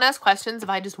suppose they won't ask questions if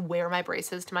I just wear my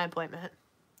braces to my appointment?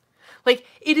 Like,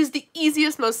 it is the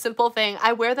easiest, most simple thing.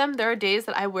 I wear them. There are days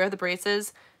that I wear the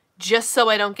braces just so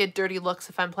I don't get dirty looks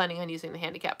if I'm planning on using the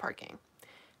handicap parking.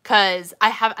 Because I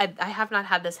have not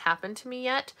had this happen to me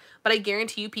yet, but I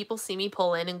guarantee you people see me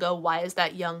pull in and go, why is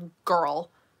that young girl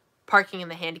parking in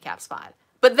the handicap spot?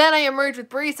 But then I emerge with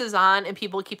braces on and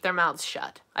people keep their mouths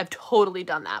shut. I've totally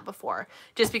done that before.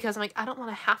 Just because I'm like, I don't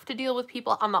want to have to deal with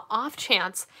people on the off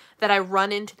chance that I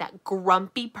run into that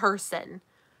grumpy person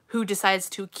who decides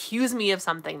to accuse me of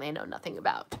something they know nothing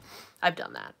about. I've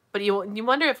done that. But you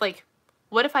wonder if, like,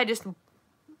 what if I just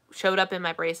showed up in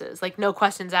my braces? Like, no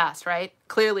questions asked, right?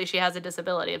 Clearly she has a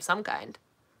disability of some kind.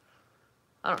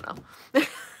 I don't know.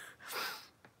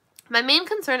 My main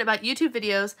concern about YouTube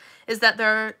videos is that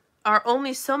there are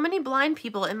only so many blind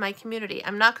people in my community.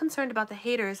 I'm not concerned about the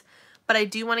haters, but I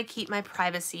do want to keep my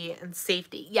privacy and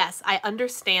safety. Yes, I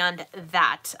understand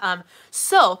that.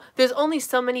 So there's only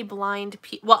so many blind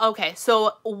people. Well, okay.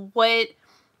 So what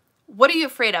are you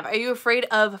afraid of? Are you afraid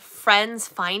of friends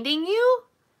finding you?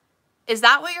 Is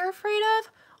that what you're afraid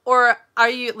of? Or are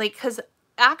you like, because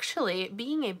actually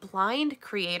being a blind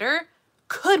creator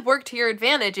could work to your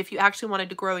advantage if you actually wanted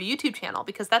to grow a YouTube channel,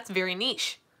 because that's very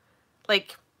niche.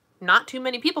 Like, not too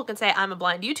many people can say I'm a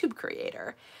blind YouTube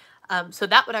creator. So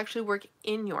that would actually work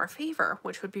in your favor,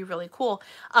 which would be really cool.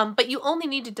 But you only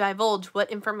need to divulge what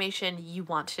information you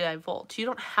want to divulge. You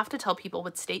don't have to tell people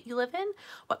what state you live in,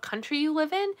 what country you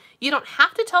live in. You don't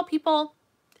have to tell people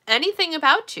anything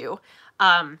about you.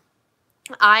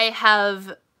 I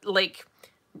have, like,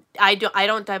 I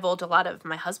don't divulge a lot of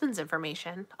my husband's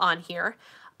information on here.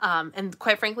 And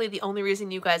quite frankly, the only reason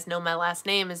you guys know my last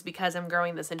name is because I'm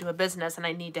growing this into a business and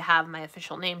I need to have my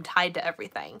official name tied to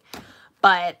everything.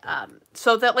 But,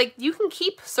 so that, like, you can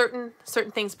keep certain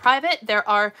things private. There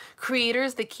are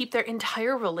creators that keep their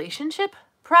entire relationship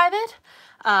private.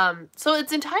 So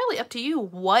it's entirely up to you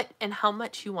what and how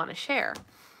much you want to share.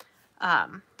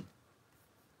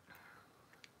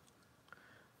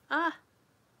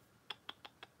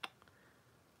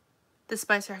 The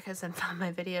Spice Rack hasn't found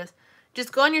my videos.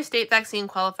 Just go on your state vaccine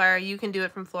qualifier. You can do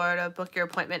it from Florida. Book your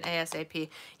appointment ASAP.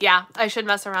 Yeah, I should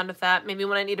mess around with that. Maybe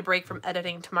when I need a break from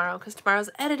editing tomorrow, because tomorrow's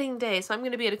editing day, so I'm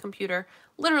going to be at a computer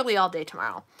literally all day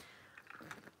tomorrow.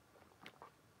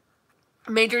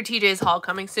 Major TJ's haul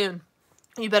coming soon.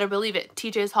 You better believe it.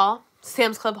 TJ's haul,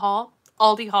 Sam's Club haul,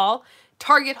 Aldi haul,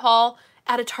 Target haul,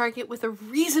 at a Target with a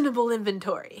reasonable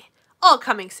inventory. All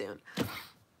coming soon.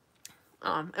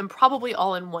 And probably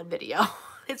all in one video.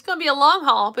 It's going to be a long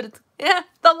haul, but it's, yeah,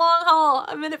 the long haul.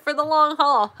 I'm in it for the long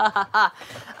haul.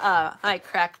 I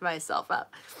cracked myself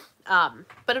up.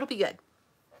 But it'll be good.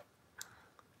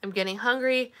 I'm getting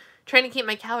hungry. Trying to keep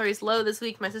my calories low this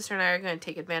week. My sister and I are going to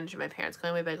take advantage of my parents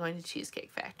going away by going to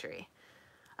Cheesecake Factory.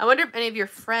 I wonder if any of your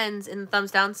friends in the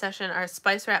Thumbs Down session are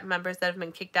Spice Rap members that have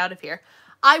been kicked out of here.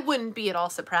 I wouldn't be at all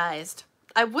surprised.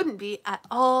 I wouldn't be at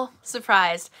all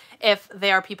surprised if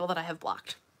they are people that I have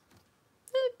blocked.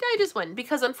 I just wouldn't,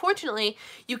 because unfortunately,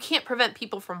 you can't prevent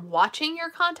people from watching your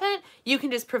content. You can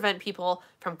just prevent people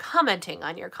from commenting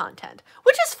on your content,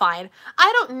 which is fine.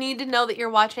 I don't need to know that you're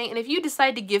watching, and if you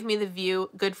decide to give me the view,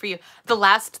 good for you. The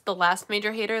last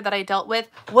major hater that I dealt with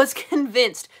was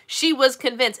convinced. She was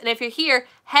convinced, and if you're here,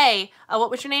 hey,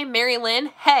 what was your name? Mary Lynn?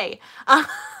 Hey.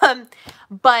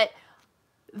 But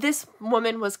this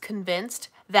woman was convinced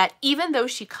that even though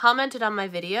she commented on my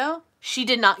video, she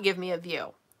did not give me a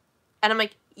view. And I'm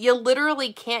like, you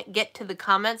literally can't get to the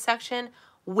comment section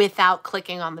without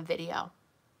clicking on the video.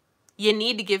 You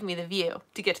need to give me the view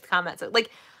to get to the comments.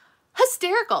 Like,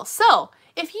 hysterical. So,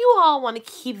 if you all want to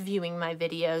keep viewing my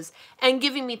videos and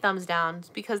giving me thumbs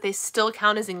downs because they still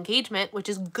count as engagement, which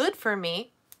is good for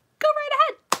me, go right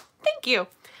ahead. Thank you.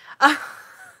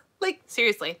 Like,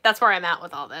 seriously, that's where I'm at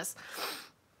with all this.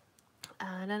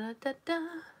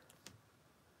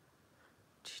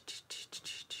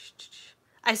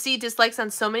 I see dislikes on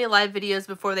so many live videos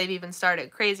before they've even started.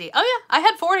 Crazy. Oh yeah, I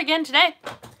had 4 again today.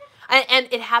 And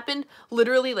it happened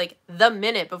literally like the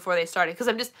minute before they started,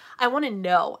 because I want to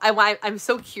know. I'm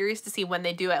so curious to see when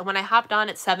they do it. When I hopped on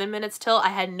at 7 minutes till, I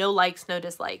had no likes, no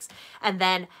dislikes. And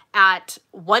then at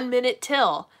 1 minute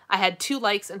till, I had 2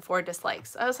 likes and 4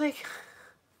 dislikes. I was like,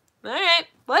 all right,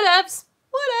 whatevs,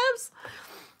 whatevs.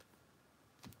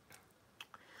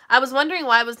 I was wondering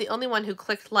why I was the only one who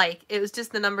clicked like. It was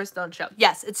just the numbers don't show.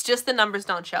 Yes, it's just the numbers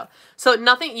don't show. So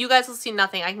nothing, you guys will see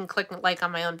nothing. I can click like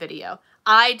on my own video.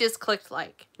 I just clicked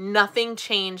like. Nothing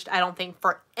changed, I don't think,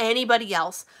 for anybody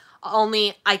else.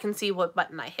 Only I can see what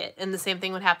button I hit. And the same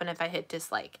thing would happen if I hit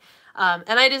dislike. And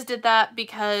I just did that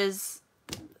because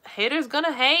haters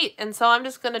gonna hate. And so I'm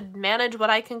just gonna manage what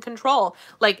I can control.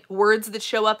 Like words that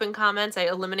show up in comments, I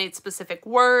eliminate specific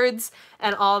words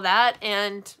and all that.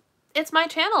 And it's my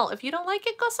channel. If you don't like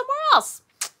it, go somewhere else.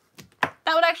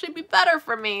 That would actually be better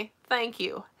for me. Thank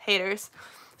you, haters.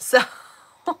 So,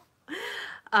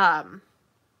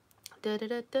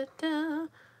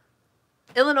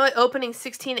 Illinois opening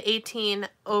 16-18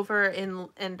 over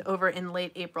in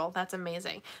late April. That's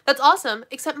amazing. That's awesome,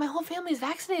 except my whole family's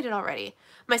vaccinated already.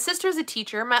 My sister's a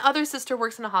teacher. My other sister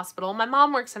works in a hospital. My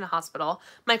mom works in a hospital.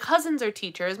 My cousins are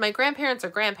teachers. My grandparents are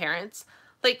grandparents.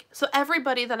 Like, so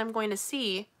everybody that I'm going to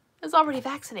see is already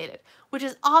vaccinated, which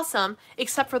is awesome,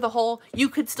 except for the whole you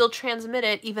could still transmit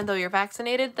it even though you're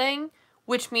vaccinated thing,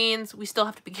 which means we still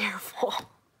have to be careful.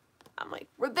 I'm like,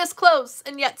 we're this close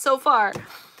and yet so far.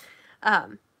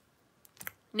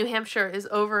 New Hampshire is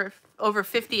over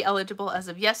 50 eligible as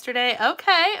of yesterday.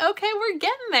 Okay, we're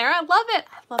getting there. I love it.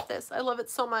 I love this. I love it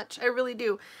so much. I really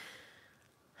do.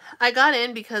 I got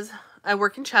in because I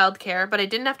work in childcare, but I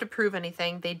didn't have to prove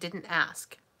anything. They didn't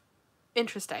ask.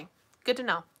 Interesting. Good to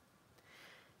know.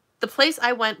 The place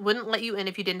I went wouldn't let you in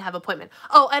if you didn't have an appointment.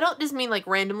 Oh, I don't just mean like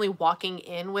randomly walking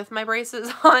in with my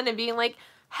braces on and being like,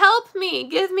 help me,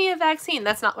 give me a vaccine.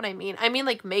 That's not what I mean. I mean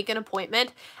like make an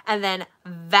appointment and then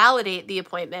validate the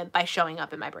appointment by showing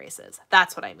up in my braces.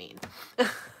 That's what I mean.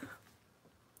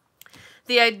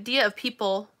 the idea of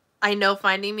people I know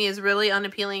finding me is really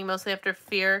unappealing, mostly after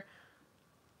fear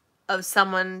of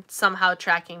someone somehow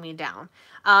tracking me down.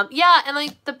 Yeah, and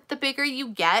like the bigger you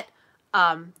get,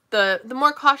 the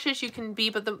more cautious you can be,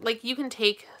 but like you can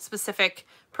take specific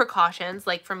precautions.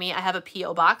 Like for me, I have a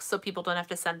P.O. box, so people don't have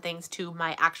to send things to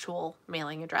my actual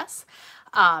mailing address,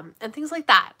 and things like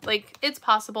that. Like, it's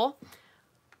possible.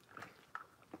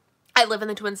 I live in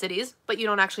the Twin Cities, but you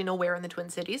don't actually know where in the Twin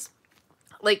Cities.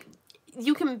 Like,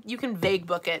 you can vague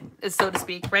book it, so to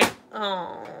speak, right?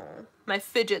 Oh, my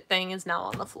fidget thing is now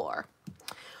on the floor.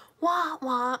 Wah,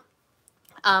 wah.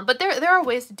 But there are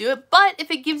ways to do it, but if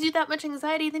it gives you that much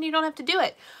anxiety, then you don't have to do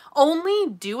it. Only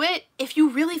do it if you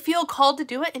really feel called to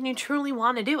do it and you truly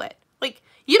want to do it. Like,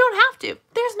 you don't have to.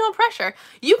 There's no pressure.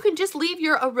 You can just leave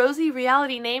your A Rosy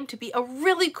Reality name to be a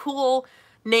really cool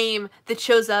name that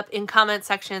shows up in comment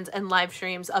sections and live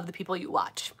streams of the people you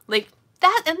watch. Like,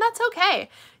 that, and that's okay.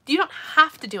 You don't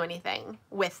have to do anything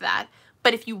with that,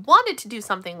 but if you wanted to do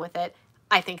something with it,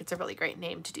 I think it's a really great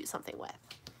name to do something with.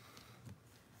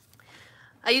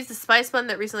 I used a spice one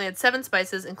that recently had 7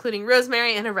 spices, including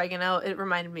rosemary and oregano. It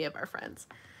reminded me of our friends.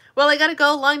 Well, I gotta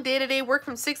go. Long day today. Work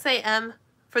from 6 a.m.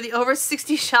 For the over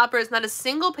 60 shoppers. Not a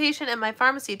single patient at my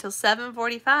pharmacy till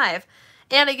 7:45.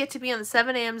 And I get to be on the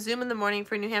 7 a.m. Zoom in the morning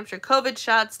for New Hampshire COVID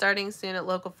shots starting soon at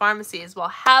local pharmacies. Well,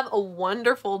 have a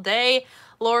wonderful day.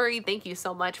 Lori, thank you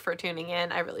so much for tuning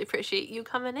in. I really appreciate you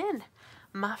coming in.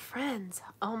 My friends.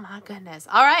 Oh my goodness.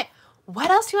 All right. What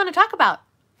else do you want to talk about?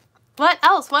 What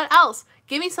else? What else?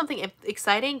 Give me something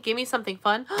exciting. Give me something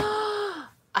fun. I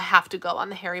have to go on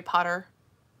the Harry Potter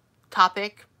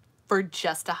topic for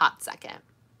just a hot second.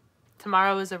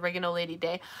 Tomorrow is Oregano Lady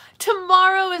Day.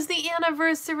 Tomorrow is the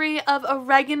anniversary of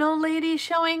Oregano Lady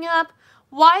showing up.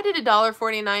 Why did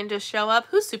 $1.49 just show up?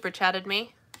 Who super chatted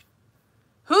me?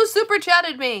 Who super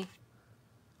chatted me?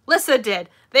 Lissa did.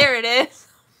 There it is.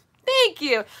 Thank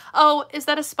you. Oh, is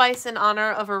that a spice in honor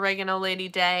of Oregano Lady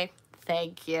Day?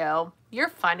 Thank you. You're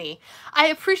funny. I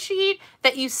appreciate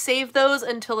that you save those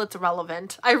until it's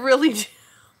relevant. I really do.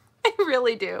 I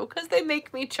really do, because they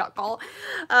make me chuckle.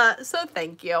 So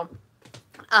thank you.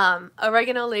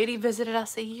 Oregano Lady visited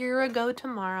us a year ago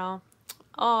tomorrow.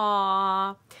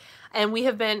 Aww. And we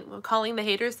have been calling the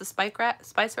haters the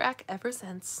spice rack ever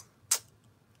since.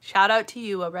 Shout out to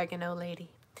you, Oregano Lady.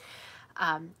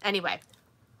 Anyway,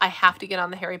 I have to get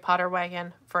on the Harry Potter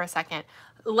wagon for a second.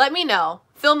 Let me know,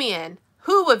 fill me in,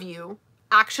 who of you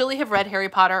actually have read Harry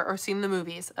Potter or seen the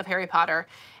movies of Harry Potter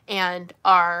and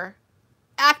are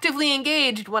actively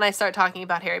engaged when I start talking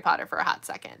about Harry Potter for a hot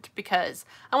second, because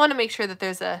I want to make sure that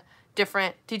there's a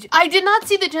different... I did not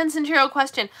see the Jen Sincero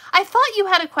question. I thought you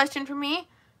had a question for me.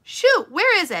 Shoot,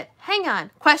 where is it? Hang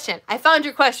on. Question. I found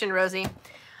your question, Rosie.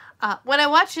 When I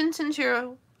watched Jen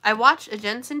Sincero... I watched a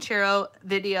Jen Sincero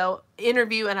video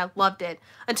interview and I loved it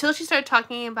until she started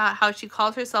talking about how she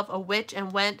called herself a witch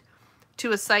and went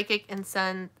to a psychic and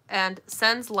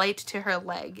sends light to her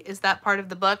leg. Is that part of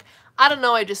the book? I don't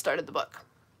know. I just started the book.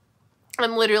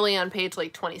 I'm literally on page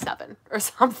like 27 or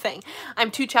something. I'm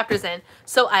 2 chapters in,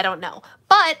 so I don't know.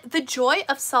 But the joy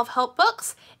of self-help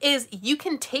books is you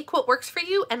can take what works for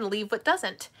you and leave what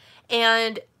doesn't.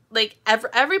 And like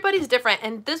everybody's different,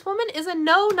 and this woman is a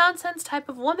no-nonsense type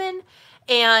of woman,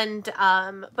 and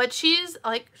but she's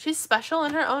special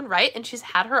in her own right, and she's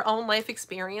had her own life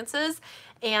experiences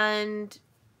and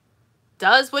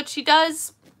does what she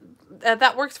does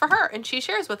that works for her, and she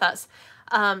shares with us.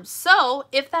 So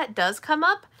if that does come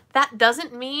up, that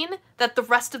doesn't mean that the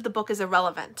rest of the book is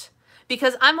irrelevant,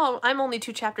 because I'm only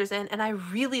 2 chapters in, and I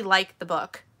really like the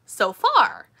book so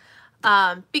far.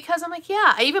 Because I'm like,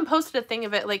 yeah, I even posted a thing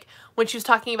of it, like, when she was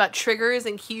talking about triggers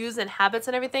and cues and habits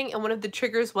and everything, and one of the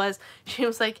triggers was, she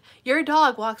was like, your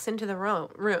dog walks into the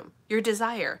room, your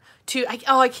desire to,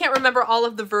 I can't remember all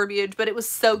of the verbiage, but it was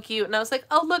so cute, and I was like,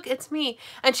 oh, look, it's me,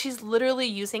 and she's literally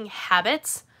using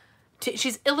habits,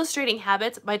 she's illustrating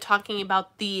habits by talking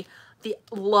about the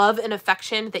love and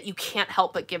affection that you can't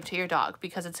help but give to your dog,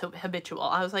 because it's habitual.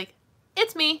 I was like,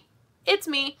 it's me, it's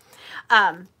me.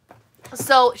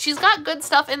 So she's got good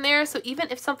stuff in there. So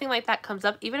even if something like that comes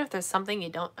up, even if there's something you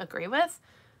don't agree with,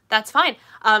 that's fine.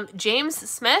 James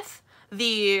Smith,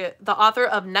 the author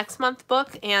of Next Month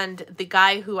book and the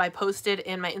guy who I posted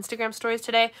in my Instagram stories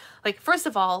today, like, first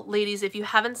of all, ladies, if you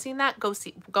haven't seen that,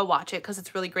 go watch it, because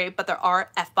it's really great, but there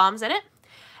are F-bombs in it.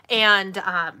 And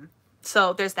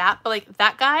so there's that. But like,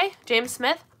 that guy, James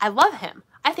Smith, I love him.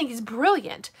 I think he's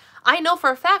brilliant. I know for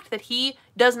a fact that he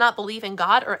does not believe in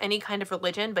God or any kind of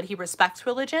religion, but he respects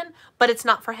religion, but it's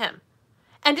not for him.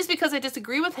 And just because I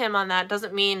disagree with him on that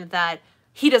doesn't mean that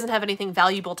he doesn't have anything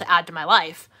valuable to add to my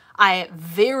life. I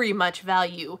very much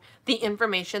value the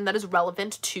information that is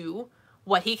relevant to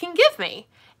what he can give me.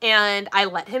 And I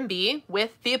let him be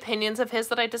with the opinions of his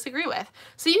that I disagree with.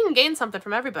 So you can gain something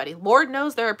from everybody. Lord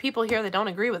knows there are people here that don't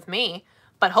agree with me,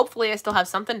 but hopefully I still have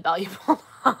something valuable to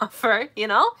offer, you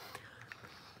know?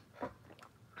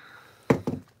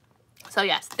 So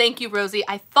yes, thank you, Rosie.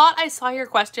 I thought I saw your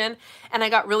question and I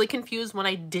got really confused when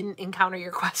I didn't encounter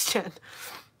your question.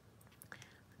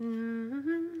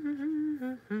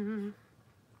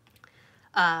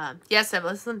 Yes, I've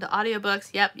listened to audiobooks.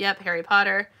 Yep, Harry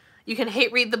Potter. You can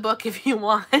hate read the book if you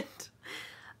want.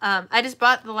 I just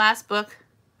bought the last book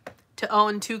to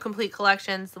own 2 complete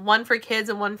collections, one for kids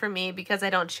and one for me because I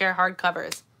don't share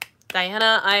hardcovers.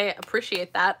 Diana, I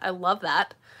appreciate that. I love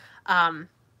that.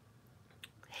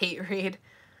 Hate read.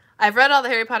 I've read all the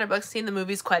Harry Potter books, seen the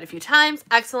movies quite a few times.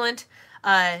 Excellent.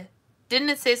 Didn't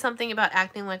it say something about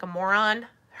acting like a moron?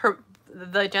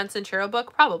 The Jensen Chiro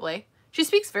book? Probably. She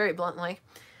speaks very bluntly.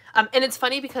 And it's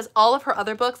funny because all of her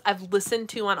other books I've listened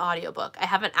to on audiobook. I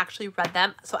haven't actually read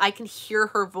them, so I can hear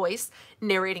her voice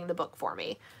narrating the book for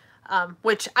me,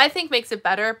 which I think makes it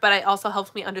better, but it also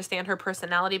helps me understand her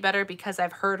personality better because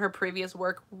I've heard her previous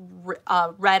work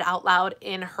read out loud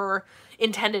in her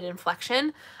intended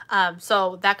inflection.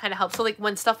 So that kind of helps. So like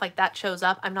when stuff like that shows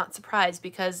up, I'm not surprised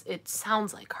because it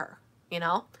sounds like her, you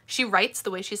know? She writes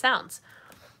the way she sounds.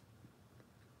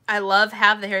 I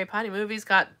have the Harry Potter movies,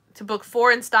 got to book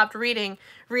 4 and stopped reading.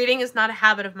 Reading is not a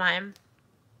habit of mine.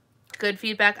 Good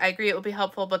feedback. I agree it would be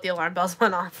helpful, but the alarm bells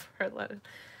went off.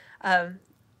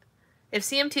 If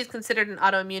CMT is considered an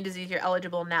autoimmune disease, you're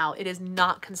eligible now. It is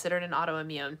not considered an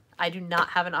autoimmune. I do not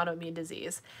have an autoimmune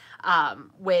disease,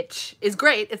 which is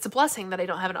great. It's a blessing that I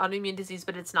don't have an autoimmune disease,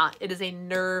 but it's not. It is a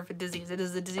nerve disease. It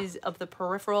is a disease of the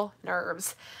peripheral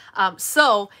nerves.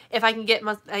 So if I can get,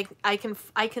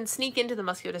 I can sneak into the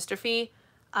muscular dystrophy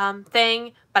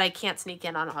thing, but I can't sneak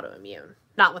in on autoimmune.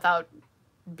 Not without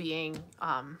being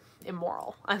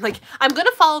immoral. I'm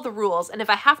gonna follow the rules, and if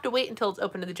I have to wait until it's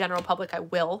open to the general public, I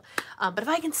will. But if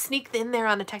I can sneak in there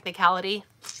on a technicality,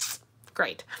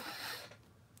 great.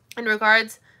 In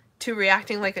regards to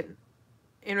reacting to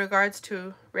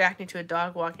a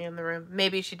dog walking in the room,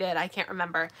 maybe she did. I can't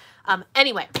remember.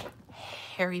 Anyway,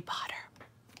 Harry Potter.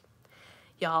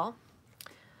 Y'all,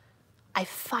 I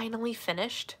finally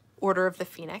finished Order of the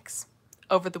Phoenix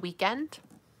over the weekend.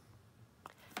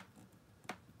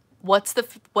 What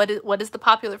is the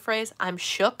popular phrase? I'm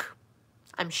shook.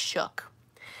 I'm shook.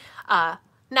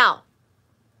 Now,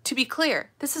 to be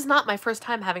clear, this is not my first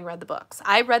time having read the books.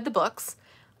 I read the books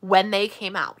when they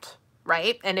came out,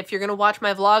 right? And if you're going to watch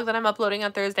my vlog that I'm uploading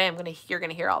on Thursday, you're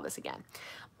going to hear all this again.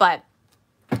 But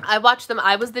I watched them.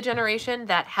 I was the generation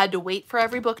that had to wait for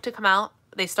every book to come out.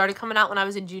 They started coming out when I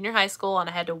was in junior high school, and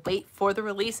I had to wait for the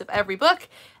release of every book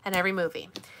and every movie.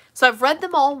 So I've read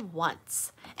them all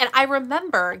once. And I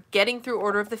remember getting through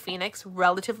Order of the Phoenix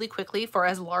relatively quickly for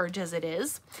as large as it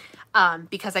is,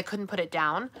 because I couldn't put it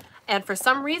down. And for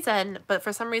some reason,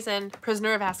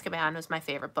 Prisoner of Azkaban was my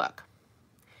favorite book.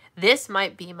 This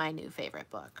might be my new favorite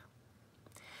book.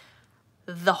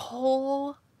 The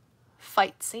whole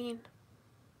fight scene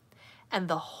and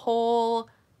the whole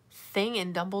thing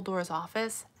in Dumbledore's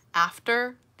office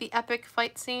after the epic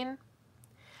fight scene.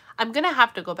 I'm going to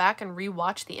have to go back and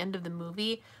rewatch the end of the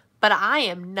movie, but I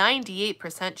am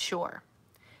 98% sure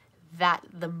that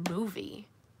the movie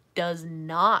does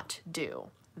not do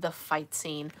the fight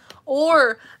scene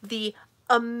or the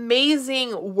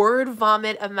amazing word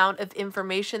vomit amount of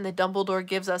information that Dumbledore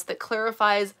gives us that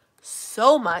clarifies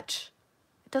so much.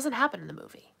 It doesn't happen in the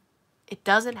movie. It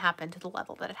doesn't happen to the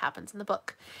level that it happens in the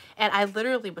book. And I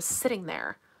literally was sitting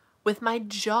there with my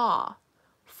jaw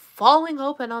falling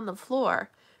open on the floor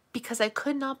because I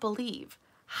could not believe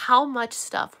how much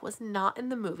stuff was not in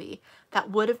the movie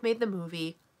that would have made the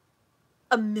movie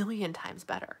a million times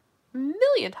better.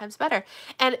 Million times better.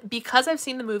 And because I've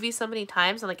seen the movie so many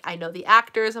times, and I know the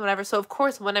actors and whatever, so of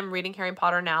course when I'm reading Harry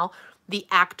Potter now, the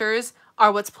actors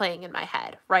are what's playing in my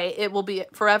head, right? It will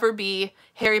forever be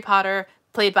Harry Potter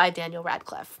played by Daniel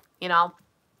Radcliffe, you know?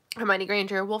 Hermione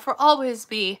Granger will for always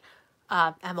be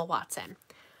Emma Watson.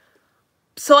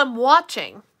 So I'm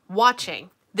watching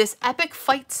this epic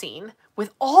fight scene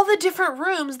with all the different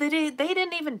rooms they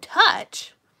didn't even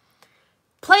touch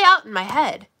play out in my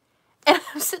head. And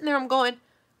I'm sitting there, I'm going,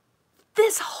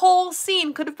 this whole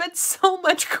scene could have been so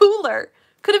much cooler.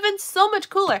 Could have been so much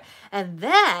cooler. And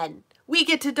then we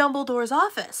get to Dumbledore's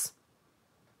office.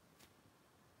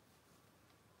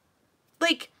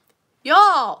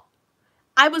 Y'all,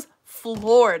 I was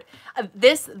floored.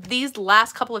 These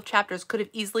last couple of chapters could have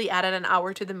easily added an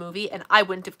hour to the movie, and I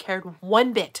wouldn't have cared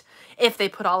one bit if they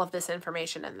put all of this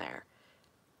information in there.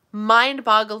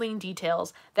 Mind-boggling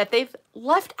details that they've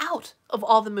left out of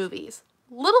all the movies.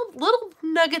 Little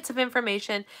nuggets of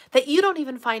information that you don't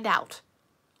even find out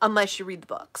unless you read the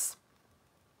books.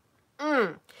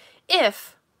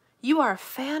 If you are a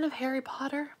fan of Harry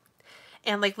Potter,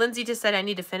 and like Lindsay just said, I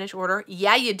need to finish order.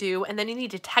 Yeah, you do. And then you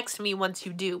need to text me once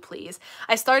you do, please.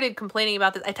 I started complaining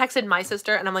about this. I texted my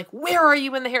sister and I'm like, where are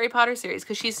you in the Harry Potter series?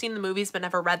 Because she's seen the movies but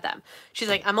never read them. She's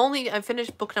like, I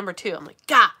finished book number 2. I'm like,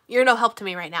 gah, you're no help to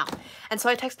me right now. And so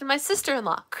I texted my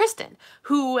sister-in-law, Kristen,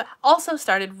 who also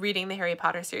started reading the Harry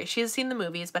Potter series. She has seen the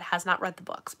movies but has not read the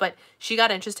books. But she got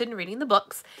interested in reading the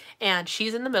books, and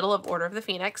she's in the middle of Order of the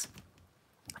Phoenix.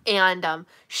 And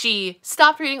she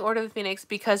stopped reading Order of the Phoenix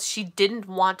because she didn't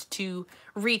want to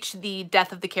reach the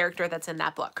death of the character that's in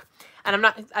that book. And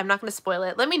I'm not going to spoil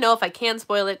it. Let me know if I can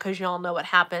spoil it, because you all know what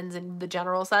happens in the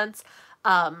general sense.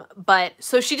 But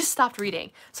so she just stopped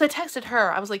reading. So I texted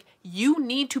her. I was like, you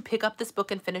need to pick up this book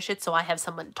and finish it so I have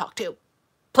someone to talk to.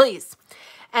 Please.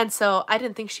 And so I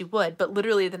didn't think she would, but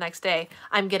literally the next day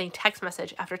I'm getting text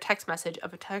message after text message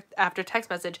after text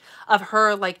message of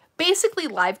her like basically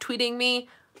live tweeting me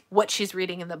what she's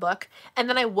reading in the book. And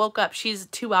then I woke up. She's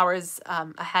 2 hours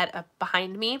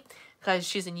behind me because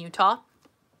she's in Utah.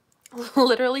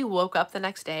 Literally woke up the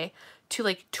next day to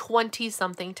like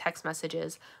 20-something text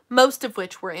messages, most of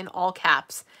which were in all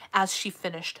caps as she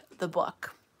finished the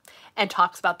book and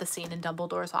talks about the scene in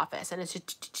Dumbledore's office. And it's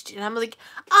just, and I'm like,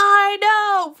 I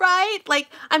know, right? Like,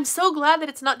 I'm so glad that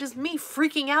it's not just me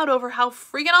freaking out over how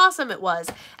freaking awesome it was.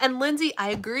 And Lindsay, I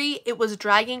agree, it was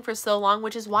dragging for so long,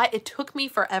 which is why it took me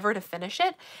forever to finish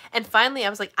it. And finally, I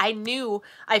was like, I knew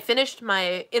I finished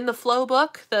my In the Flow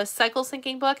book, the cycle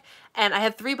syncing book, and I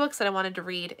had 3 books that I wanted to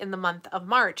read in the month of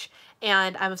March.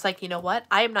 And I was like, you know what?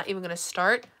 I am not even going to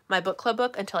start my book club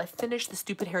book until I finish the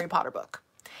stupid Harry Potter book.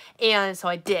 And so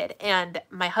I did, and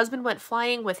my husband went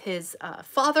flying with his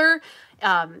father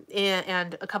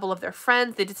and a couple of their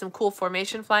friends. They did some cool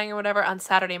formation flying or whatever on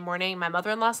Saturday morning. My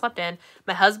mother-in-law slept in.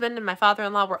 My husband and my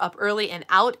father-in-law were up early and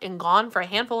out and gone for a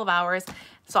handful of hours.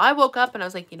 So I woke up and I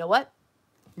was like, you know what?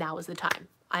 Now is the time.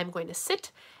 I'm going to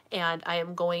sit and I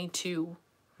am going to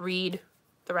read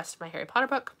the rest of my Harry Potter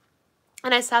book.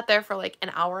 And I sat there for like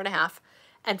an hour and a half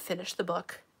and finished the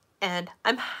book. And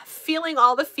I'm feeling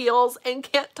all the feels and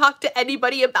can't talk to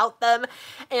anybody about them.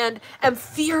 And I'm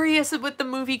furious with the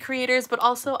movie creators, but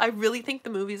also I really think the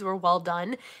movies were well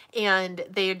done. And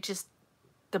the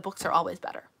books are always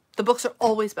better. The books are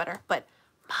always better. But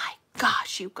my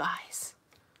gosh, you guys.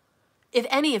 If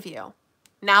any of you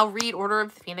now read Order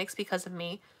of the Phoenix because of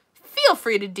me, feel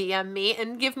free to DM me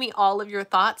and give me all of your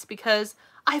thoughts, because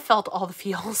I felt all the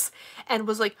feels and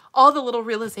was like all the little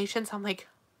realizations. I'm like,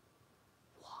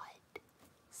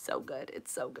 so good.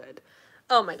 It's so good.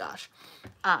 Oh my gosh.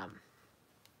 Now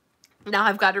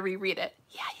I've got to reread it.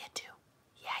 Yeah, you do.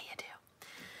 Yeah, you do.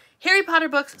 Harry Potter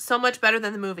books, so much better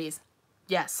than the movies.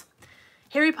 Yes.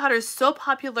 Harry Potter is so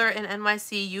popular in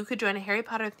NYC, you could join a Harry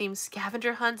Potter themed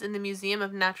scavenger hunt in the Museum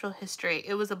of Natural History.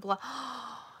 It was a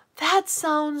that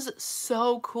sounds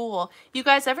so cool. You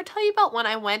guys, ever tell you about when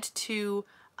I went to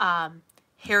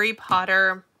Harry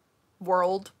Potter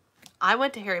World? I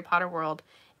went to Harry Potter World,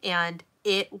 and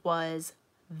it was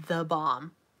the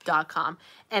bomb.com.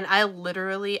 And I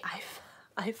literally,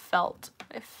 I felt,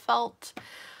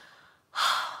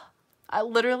 I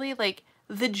literally, like,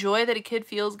 the joy that a kid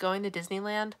feels going to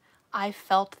Disneyland, I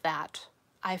felt that.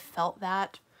 I felt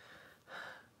that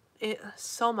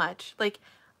so much. Like,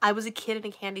 I was a kid in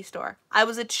a candy store. I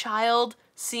was a child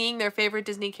seeing their favorite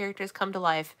Disney characters come to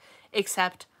life,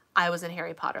 except I was in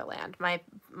Harry Potter land.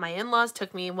 My in-laws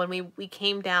took me when we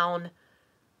came down.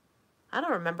 I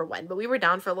don't remember when, but we were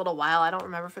down for a little while. I don't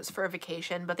remember if it was for a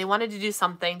vacation, but they wanted to do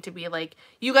something to be like,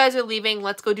 you guys are leaving,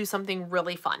 let's go do something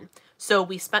really fun. So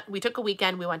we took a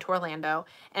weekend, we went to Orlando,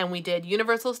 and we did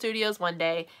Universal Studios one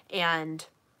day, and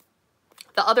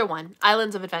the other one,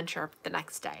 Islands of Adventure, the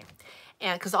next day.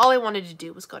 And because all I wanted to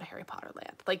do was go to Harry Potter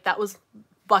land. Like, that was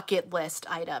bucket list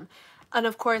item. And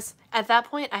of course, at that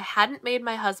point, I hadn't made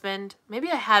my husband, maybe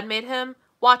I had made him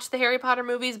watch the Harry Potter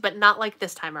movies, but not like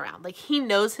this time around. Like, he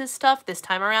knows his stuff this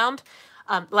time around.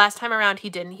 Last time around,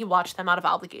 he didn't. He watched them out of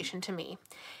obligation to me.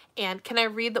 And can I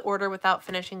read the order without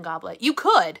finishing Goblet? You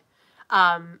could.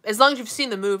 As long as you've seen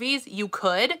the movies, you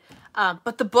could.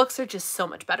 But the books are just so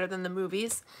much better than the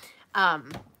movies.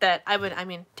 That I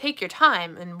mean, take your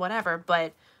time and whatever,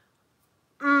 but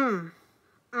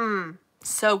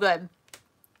so good.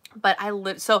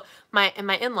 But so my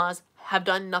in-laws have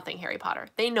done nothing Harry Potter.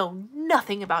 They know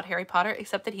nothing about Harry Potter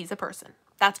except that he's a person.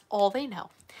 That's all they know.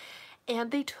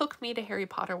 And they took me to Harry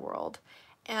Potter World.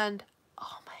 And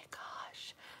oh my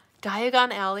gosh,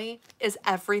 Diagon Alley is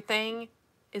everything,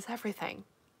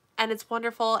 And it's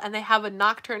wonderful. And they have a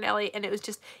Nocturne Alley. And it was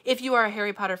just, if you are a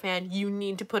Harry Potter fan, you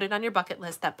need to put it on your bucket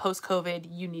list that post-COVID,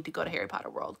 you need to go to Harry Potter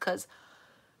World because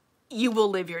you will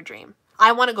live your dream.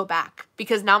 I want to go back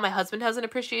because now my husband has an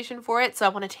appreciation for it. So I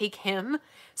want to take him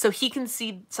so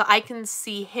I can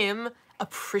see him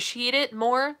appreciate it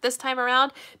more this time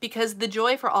around, because the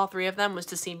joy for all three of them was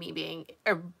to see me being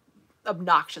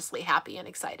obnoxiously happy and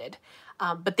excited.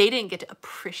 But they didn't get to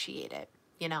appreciate it,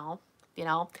 you know?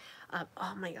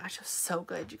 Oh my gosh, it was so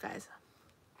good, you guys.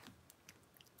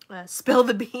 Spill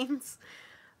the beans.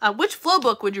 Which flow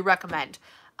book would you recommend?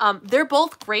 They're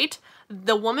both great.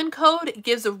 The Woman Code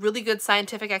gives a really good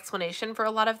scientific explanation for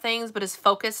a lot of things, but is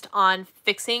focused on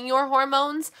fixing your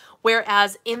hormones,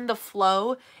 whereas In the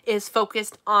Flow is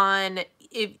focused on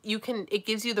it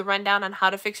gives you the rundown on how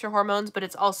to fix your hormones, but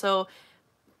it's also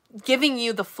giving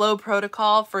you the flow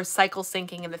protocol for cycle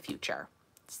syncing in the future,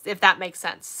 if that makes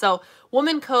sense. So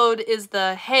Woman Code is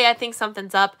the, hey, I think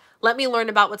something's up. Let me learn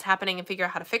about what's happening and figure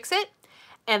out how to fix it.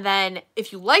 And then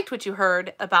if you liked what you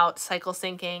heard about cycle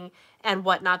syncing and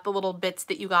whatnot, the little bits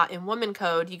that you got in Woman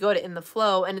Code, you go to In the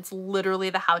Flow, and it's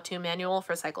literally the how-to manual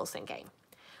for cycle syncing.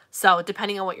 So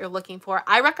depending on what you're looking for,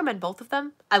 I recommend both of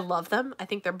them. I love them. I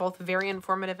think they're both very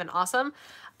informative and awesome.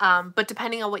 But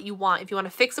depending on what you want, if you want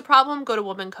to fix a problem, go to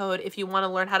Woman Code. If you want to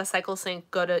learn how to cycle sync,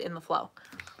 go to In the Flow.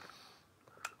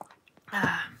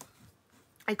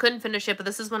 I couldn't finish it, but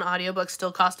this is when audiobooks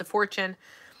still cost a fortune.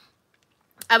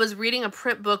 I was reading a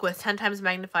print book with 10 times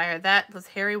magnifier. That was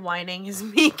Harry whining is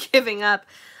me giving up.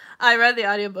 I read the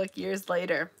audiobook years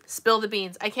later. Spill the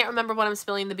beans. I can't remember what I'm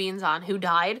spilling the beans on. Who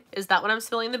died? Is that what I'm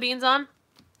spilling the beans on?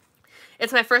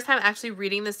 It's my first time actually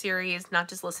reading the series, not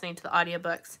just listening to the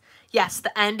audiobooks. Yes,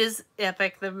 the end is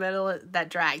epic. The middle, that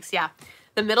drags. Yeah.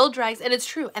 The middle drags, and it's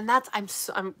true. And that's,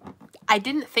 I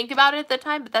didn't think about it at the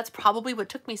time, but that's probably what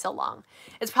took me so long.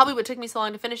 It's probably what took me so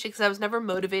long to finish it, because I was never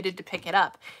motivated to pick it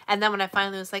up. And then when I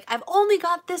finally was like, I've only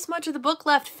got this much of the book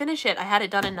left, finish it. I had it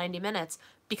done in 90 minutes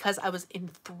because I was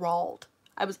enthralled.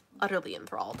 I was utterly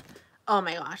enthralled. Oh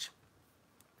my gosh.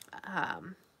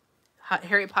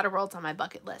 Harry Potter World's on my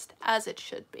bucket list, as it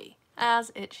should be.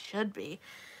 As it should be.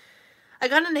 I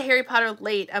got into Harry Potter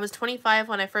late. I was 25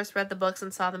 when I first read the books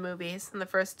and saw the movies, and the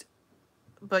first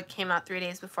book came out 3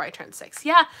 days before I turned 6.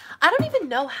 Yeah, I don't even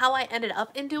know how I ended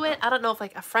up into it. I don't know if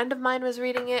like a friend of mine was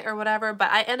reading it or whatever, but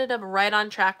I ended up right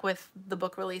on track with the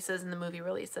book releases and the movie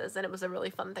releases, and it was a really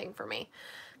fun thing for me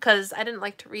because I didn't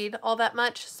like to read all that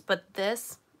much, but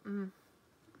this,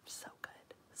 so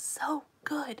good. So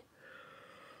good.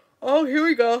 Oh, here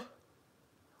we go.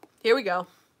 Here we go.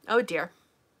 Oh dear.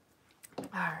 All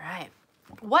right.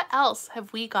 What else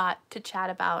have we got to chat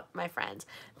about, my friends?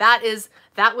 That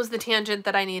was the tangent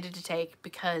that I needed to take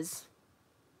because,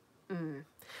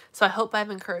 So I hope I've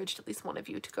encouraged at least one of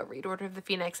you to go read Order of the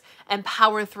Phoenix and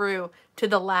power through to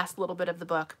the last little bit of the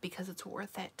book because it's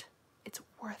worth it. It's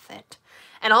worth it.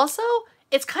 And also,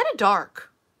 it's kind of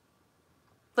dark.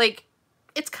 Like,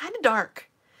 it's kind of dark.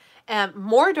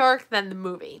 More dark than the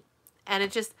movie. And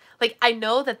it just, like, I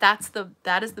know that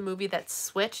that is the movie that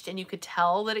switched and you could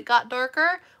tell that it got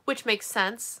darker, which makes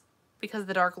sense because of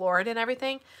the Dark Lord and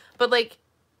everything. But, like,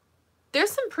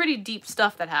 there's some pretty deep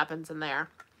stuff that happens in there.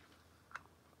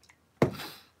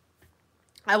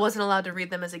 I wasn't allowed to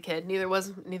read them as a kid. Neither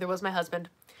was my husband.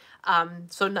 And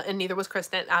neither was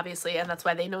Kristen, obviously, and that's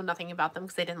why they know nothing about them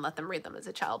because they didn't let them read them as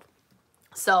a child.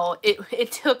 So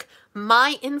it took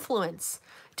my influence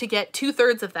to get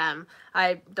 2/3 of them.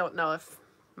 I don't know if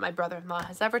my brother-in-law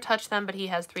has ever touched them, but he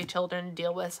has 3 children to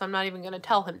deal with, so I'm not even going to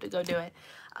tell him to go do it.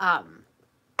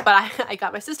 But I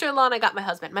got my sister-in-law and I got my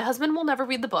husband. My husband will never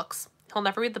read the books. He'll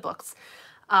never read the books.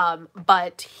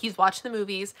 But he's watched the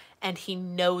movies and he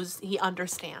knows, he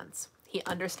understands. He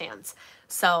understands.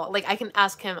 So, like, I can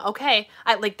ask him, okay,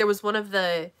 there was one of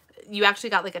you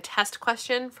actually got, like, a test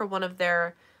question for one of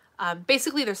their,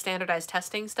 basically their standardized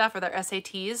testing stuff or their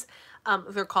SATs.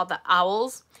 They're called the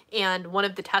OWLs, and one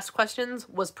of the test questions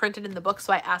was printed in the book,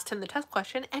 so I asked him the test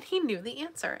question, and he knew the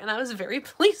answer, and I was very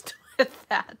pleased with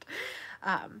that.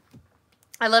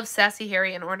 I love Sassy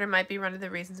Harry, and Order might be one of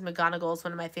the reasons McGonagall is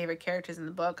one of my favorite characters in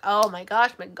the book. Oh my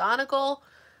gosh, McGonagall,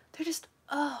 they're just,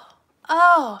 oh,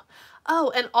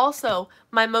 and also,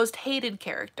 my most hated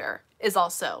character is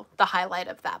also the highlight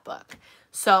of that book.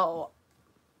 So,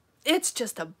 it's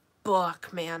just a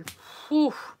book, man.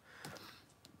 Whew.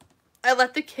 I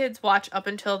let the kids watch up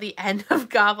until the end of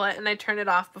Goblet, and I turn it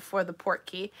off before the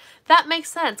Portkey. That makes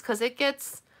sense, because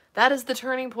that is the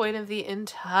turning point of the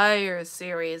entire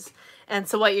series. And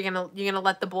so what, you're gonna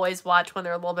let the boys watch when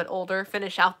they're a little bit older,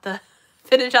 finish out the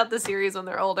series when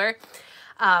they're older,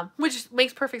 which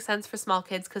makes perfect sense for small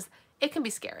kids, because it can be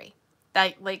scary.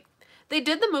 Like, they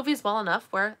did the movies well enough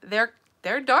where they're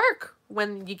dark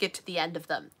when you get to the end of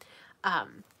them.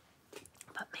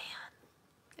 But man,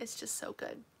 it's just so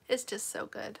good. It's just so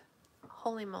good.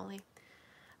 Holy moly.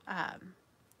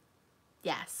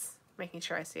 Yes. Making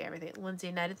sure I see everything.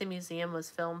 Lindsay, Night at the Museum was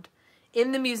filmed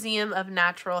in the Museum of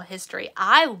Natural History.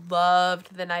 I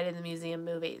loved the Night at the Museum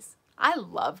movies. I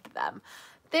loved them.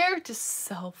 They're just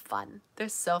so fun. They're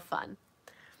so fun.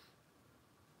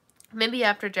 Maybe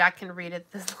after Jack can read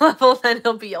at this level, then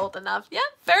he'll be old enough. Yeah,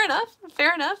 fair enough.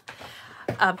 Fair enough.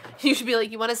 You should be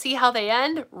like, you want to see how they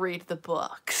end? Read the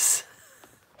books.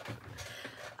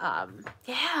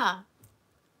 Yeah.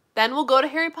 Then we'll go to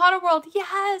Harry Potter World.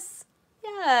 Yes.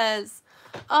 Yes.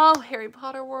 Oh, Harry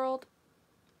Potter World.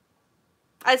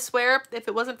 I swear, if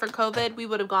it wasn't for COVID, we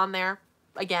would have gone there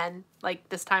again, like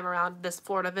this time around, this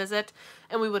Florida visit,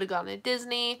 and we would have gone to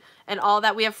Disney and all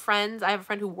that. We have friends. I have a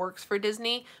friend who works for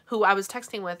Disney who I was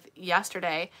texting with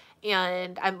yesterday,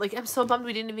 and I'm so bummed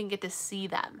we didn't even get to see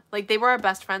them. Like, they were our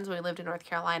best friends when we lived in North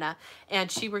Carolina, and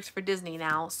she works for Disney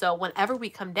now, so whenever we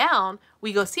come down,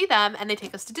 we go see them, and they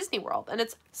take us to Disney World, and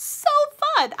it's so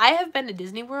fun. I have been to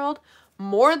Disney World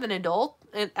more as an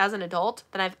adult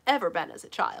than I've ever been as a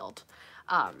child.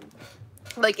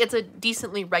 Like, it's a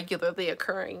decently regularly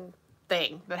occurring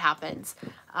thing that happens,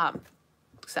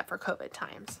 except for COVID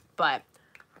times, but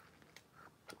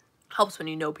helps when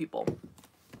you know people.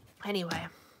 Anyway,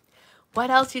 what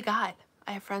else you got?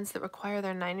 I have friends that require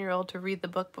their 9-year-old to read the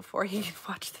book before he can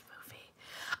watch the movie.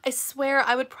 I swear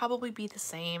I would probably be the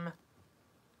same.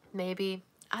 Maybe.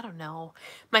 I don't know.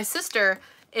 My sister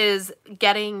is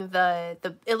getting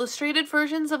the illustrated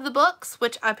versions of the books,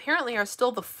 which apparently are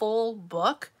still the full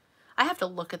book. I have to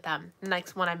look at them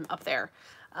next when I'm up there,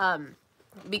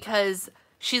 because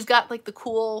she's got like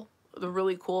the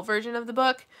really cool version of the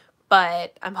book,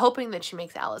 but I'm hoping that she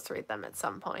makes Alice read them at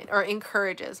some point, or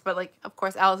encourages, but like, of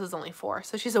course, Alice is only 4,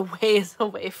 so she's a ways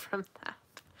away from that.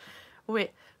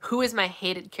 Wait, who is my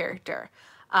hated character?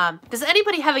 Does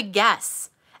anybody have a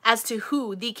guess as to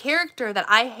who the character that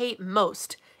I hate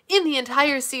most in the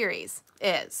entire series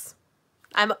is?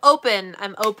 I'm open.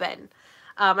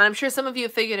 And I'm sure some of you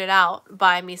have figured it out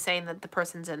by me saying that the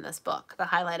person's in this book, the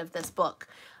highlight of this book.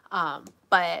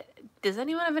 But does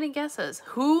anyone have any guesses?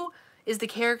 Who is the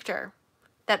character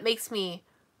that makes me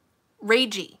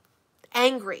ragey,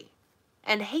 angry,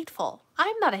 and hateful?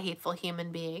 I'm not a hateful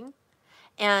human being,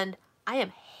 and I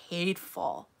am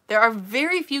hateful. There are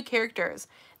very few characters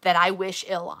that I wish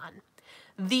ill on.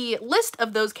 The list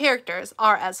of those characters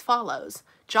are as follows.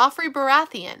 Joffrey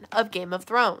Baratheon of Game of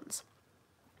Thrones.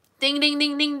 Ding, ding,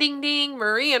 ding, ding, ding, ding.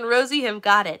 Marie and Rosie have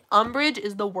got it. Umbridge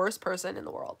is the worst person in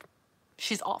the world.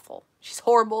 She's awful. She's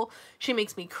horrible. She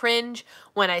makes me cringe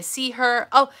when I see her.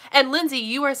 Oh, and Lindsay,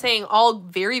 you are saying all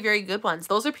very, very good ones.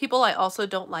 Those are people I also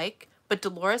don't like, but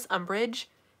Dolores Umbridge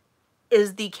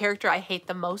is the character I hate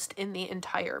the most in the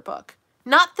entire book.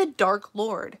 Not the Dark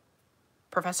Lord,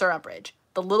 Professor Umbridge.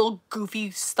 The little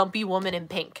goofy, stumpy woman in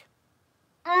pink.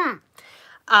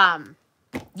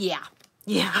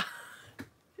 Yeah.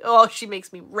 Oh, she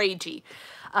makes me ragey.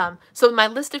 So my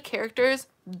list of characters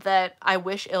that I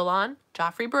wish ill on,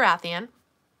 Joffrey Baratheon.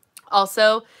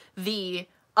 Also, the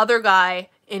other guy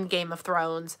in Game of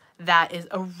Thrones that is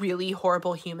a really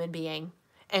horrible human being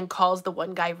and calls the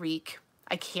one guy Reek.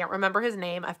 I can't remember his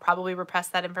name. I've probably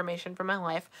repressed that information from my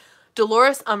life.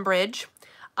 Dolores Umbridge.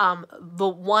 The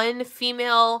one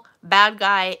female bad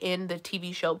guy in the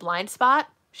TV show Blind Spot.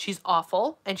 She's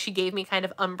awful. And she gave me kind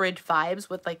of Umbridge vibes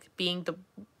with like being the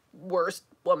worst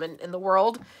woman in the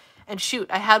world. And shoot,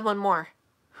 I had one more.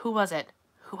 Who was it?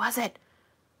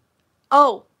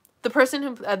 Oh, the person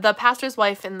who, the pastor's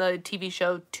wife in the TV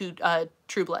show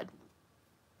True Blood.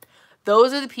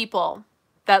 Those are the people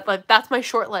that, like, that's my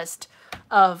short list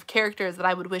of characters that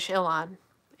I would wish ill on.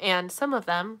 And some of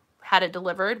them had it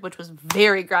delivered, which was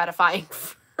very gratifying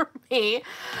for me.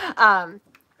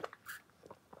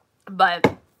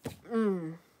 But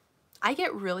I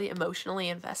get really emotionally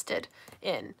invested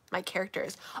in my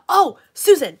characters. Oh,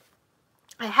 Susan,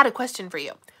 I had a question for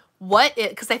you.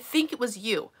 Because I think it was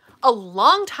you, a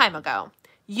long time ago,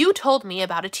 you told me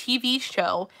about a TV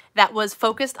show that was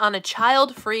focused on a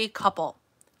child-free couple.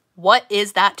 What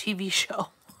is that TV show?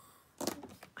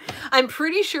 I'm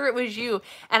pretty sure it was you,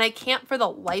 and I can't for the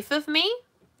life of me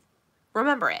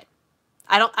remember it.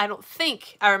 I don't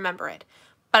think I remember it,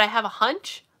 but I have a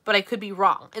hunch, but I could be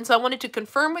wrong. And so I wanted to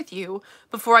confirm with you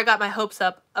before I got my hopes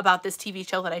up about this TV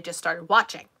show that I just started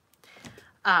watching.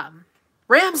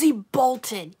 Ramsay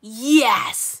Bolton.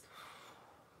 Yes.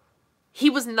 He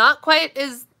was not quite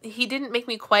as, he didn't make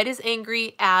me quite as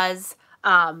angry as,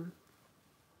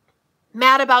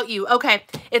 Mad About You. Okay,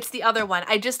 it's the other one.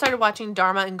 I just started watching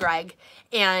Dharma and Greg,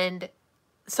 and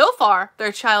so far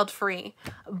they're child-free,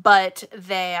 but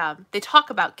they talk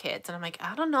about kids, and I'm like,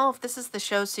 I don't know if this is the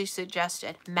show she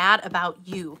suggested. Mad About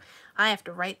You. I have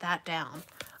to write that down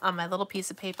on my little piece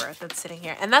of paper that's sitting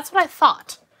here, and that's what I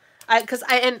thought.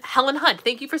 And Helen Hunt,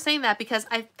 thank you for saying that, because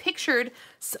I pictured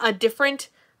a different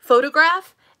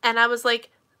photograph, and I was like,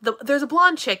 there's a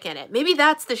blonde chick in it. Maybe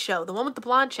that's the show, the one with the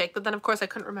blonde chick, but then of course I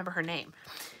couldn't remember her name.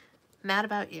 Mad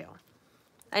About You.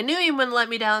 I knew you wouldn't let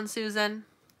me down, Susan.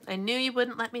 I knew you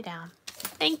wouldn't let me down.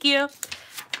 Thank you.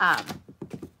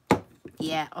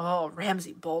 Yeah, oh,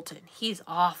 Ramsay Bolton. He's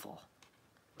awful.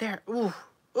 There, ooh,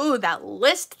 that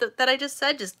list that I just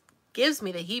said just gives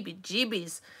me the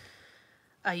heebie-jeebies.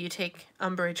 You take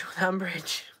umbrage with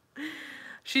umbrage.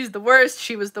 She's the worst.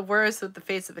 She was the worst with the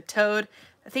face of a toad.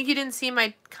 I think you didn't see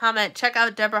my comment. Check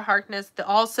out Deborah Harkness, the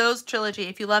All Souls trilogy.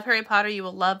 If you love Harry Potter, you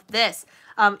will love this.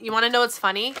 You want to know what's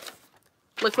funny?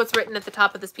 Look what's written at the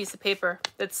top of this piece of paper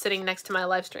that's sitting next to my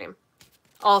live stream.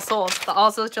 All Souls, the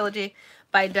All Souls trilogy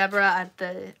by Deborah.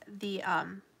 The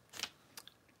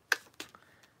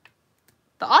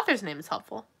author's name is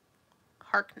helpful.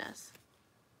 Harkness.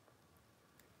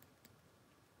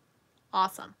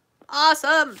 Awesome.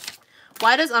 Awesome.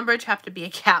 Why does Umbridge have to be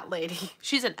a cat lady?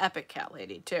 She's an epic cat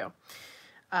lady, too.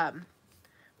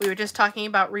 We were just talking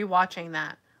about rewatching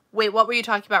that. Wait, what were you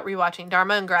talking about rewatching?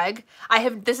 Dharma and Greg?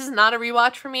 This is not a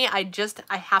rewatch for me. I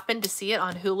happened to see it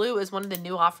on Hulu as one of the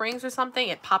new offerings or something.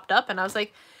 It popped up and I was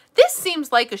like, this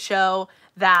seems like a show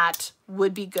that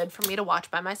would be good for me to watch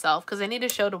by myself, because I need a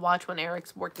show to watch when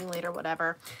Eric's working late or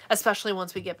whatever, especially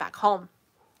once we get back home.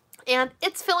 And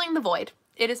it's filling the void.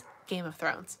 It is Game of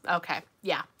Thrones. Okay,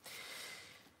 yeah.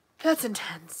 That's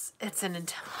intense. It's an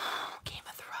intense Game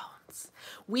of Thrones.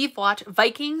 We've watched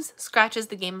Vikings scratches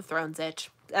the Game of Thrones itch.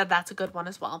 That's a good one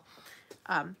as well.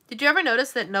 Did you ever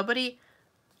notice that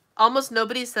almost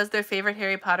nobody says their favorite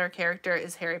Harry Potter character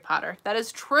is Harry Potter? That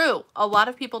is true. A lot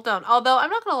of people don't. Although, I'm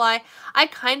not going to lie, I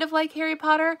kind of like Harry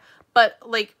Potter, but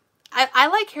like, I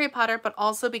like Harry Potter, but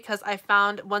also because I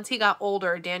found once he got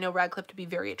older, Daniel Radcliffe to be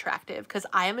very attractive, because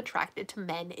I am attracted to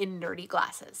men in nerdy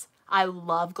glasses. I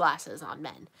love glasses on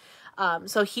men.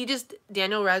 So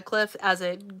Daniel Radcliffe as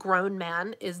a grown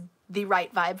man is the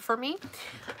right vibe for me.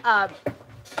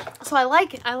 So I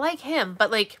like him,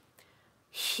 but like,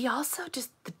 he also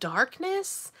just, the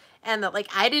darkness and that, like,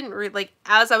 I didn't read, like,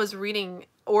 as I was reading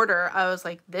Order, I was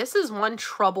like, this is one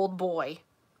troubled boy.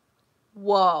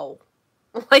 Whoa.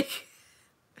 Like,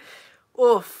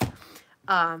 oof.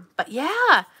 But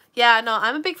yeah, no,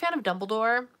 I'm a big fan of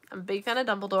Dumbledore.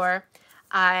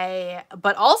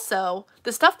 But also,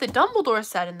 the stuff that Dumbledore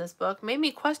said in this book made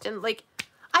me question, like,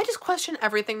 I just question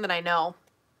everything that I know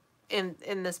in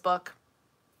this book.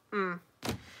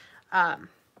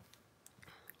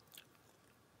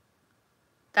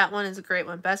 That one is a great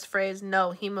one. Best phrase,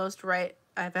 no, he most right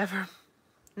I've ever,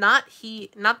 not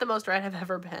the most right I've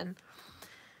ever been.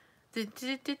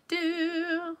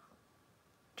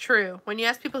 True. When you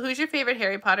ask people who's your favorite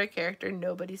Harry Potter character,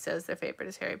 nobody says their favorite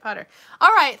is Harry Potter.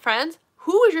 All right, friends.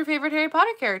 Who is your favorite Harry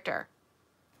Potter character?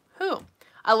 Who?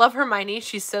 I love Hermione.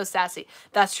 She's so sassy.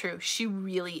 That's true. She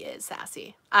really is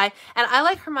sassy. I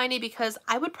like Hermione because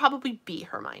I would probably be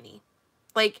Hermione.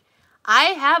 Like, I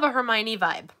have a Hermione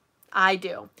vibe. I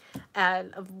do.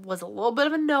 And was a little bit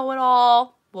of a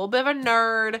know-it-all, a little bit of a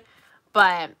nerd,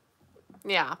 but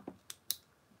yeah.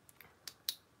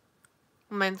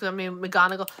 Mine's gonna be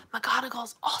McGonagall.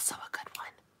 McGonagall's also a good one.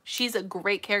 She's a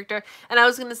great character. And I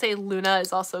was gonna say Luna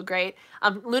is also great.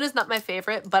 Luna's not my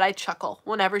favorite, but I chuckle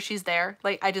whenever she's there.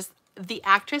 Like, the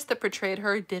actress that portrayed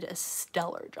her did a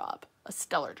stellar job.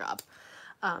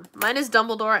 Mine is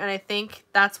Dumbledore, and I think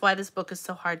that's why this book is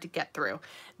so hard to get through.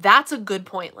 That's a good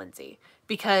point, Lindsay,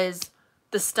 because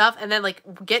the stuff, and then,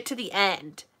 like, get to the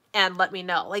end and let me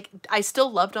know. Like, I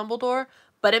still love Dumbledore,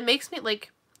 but it makes me,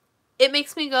 like,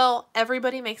 go,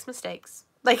 everybody makes mistakes.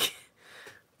 Like,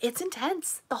 it's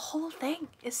intense. The whole thing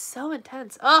is so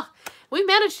intense. Oh, we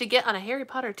managed to get on a Harry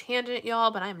Potter tangent, y'all,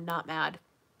 but I'm not mad.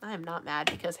 I am not mad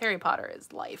because Harry Potter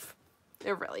is life.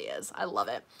 It really is. I love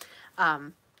it.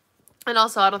 And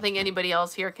also, I don't think anybody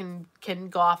else here can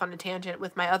go off on a tangent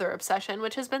with my other obsession,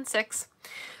 which has been Six.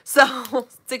 So,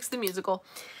 Six the musical.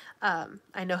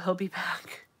 I know he'll be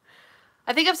back.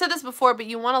 I think I've said this before, but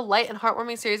you want a light and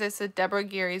heartwarming series. I said Deborah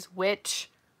Geary's Which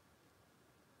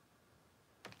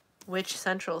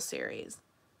Central series?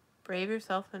 Brave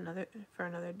Yourself for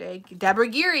Another Day. Deborah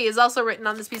Geary is also written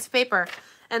on this piece of paper.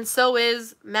 And so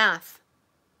is Math.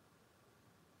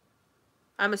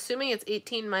 I'm assuming it's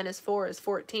 18 minus 4 is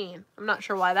 14. I'm not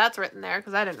sure why that's written there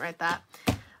because I didn't write that.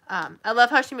 I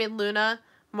love how she made Luna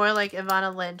more like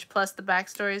Ivana Lynch. Plus the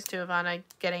backstories to Ivana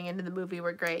getting into the movie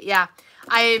were great. Yeah,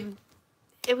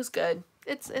 it was good.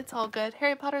 It's all good.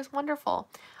 Harry Potter is wonderful.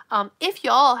 If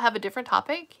y'all have a different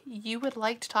topic you would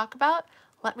like to talk about,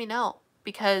 let me know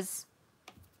because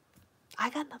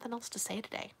I got nothing else to say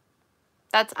today.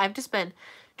 I've just been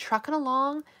trucking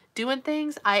along, doing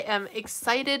things. I am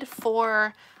excited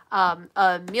for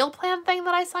a meal plan thing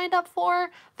that I signed up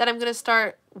for that I'm going to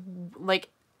start, like,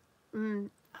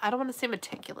 I don't want to say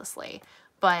meticulously,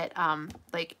 but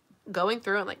like going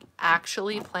through and like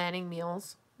actually planning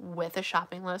meals with a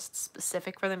shopping list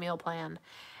specific for the meal plan,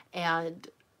 and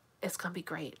it's going to be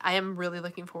great. I am really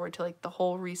looking forward to like the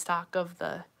whole restock of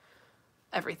the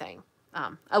everything.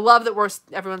 I love that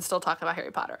everyone's still talking about Harry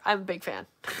Potter. I'm a big fan.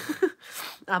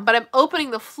 But I'm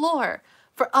opening the floor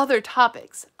for other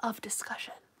topics of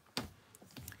discussion.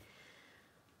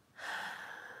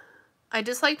 I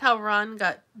disliked how Ron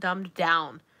got dumbed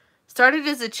down. Started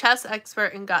as a chess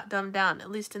expert and got dumbed down,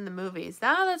 at least in the movies.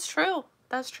 That's true.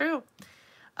 That's true.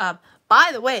 By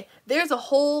the way, there's a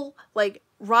whole, like,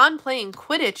 Ron playing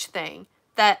Quidditch thing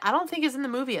that I don't think is in the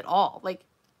movie at all. Like,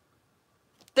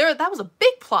 that was a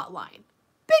big plot line.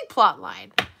 Big plot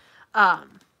line.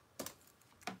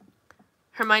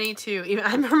 Hermione too.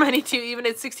 I'm Hermione too. Even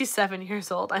at 67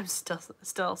 years old, I'm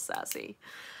still sassy.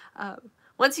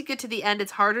 Once you get to the end,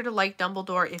 it's harder to like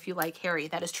Dumbledore if you like Harry.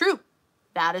 That is true.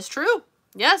 That is true.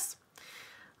 Yes.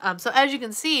 So as you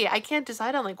can see, I can't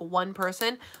decide on like one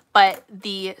person, but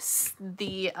the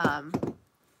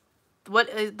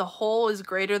whole is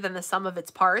greater than the sum of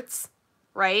its parts,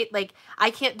 right? Like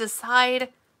I can't decide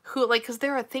who, like, because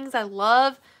there are things I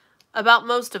love about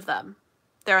most of them.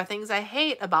 There are things I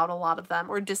hate about a lot of them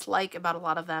or dislike about a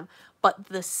lot of them, but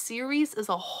the series as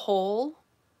a whole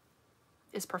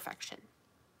is perfection.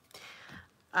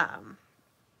 Ivana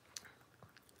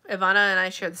and I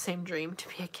share the same dream, to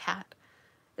be a cat.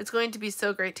 It's going to be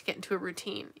so great to get into a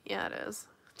routine. Yeah, it is.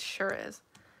 It sure is.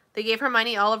 They gave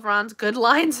Hermione all of Ron's good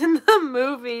lines in the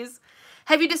movies.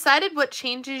 Have you decided what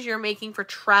changes you're making for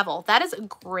travel? That is a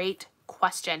great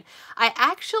question. I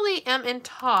actually am in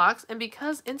talks, and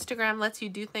because Instagram lets you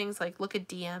do things like look at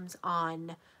DMs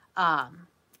on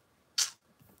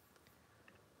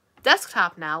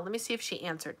desktop now, let me see if she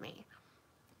answered me.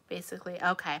 Basically,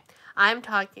 okay. I'm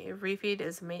talking, refeed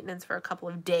is maintenance for a couple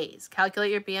of days.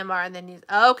 Calculate your BMR and then use,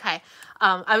 okay.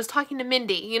 I was talking to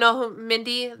Mindy. You know who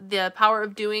Mindy, the Power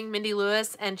of Doing, Mindy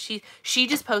Lewis, and she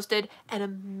just posted an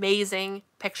amazing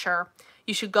picture.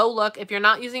 You should go look. If you're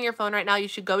not using your phone right now, you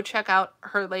should go check out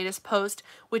her latest post,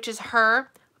 which is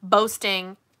her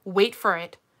boasting, wait for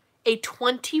it, a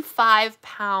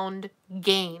 25-pound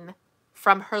gain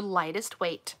from her lightest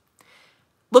weight.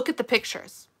 Look at the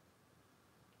pictures.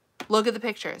 Look at the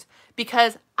pictures,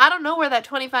 because I don't know where that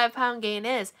 25-pound gain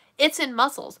is. It's in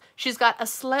muscles. She's got a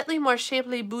slightly more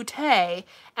shapely bootay,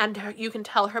 and you can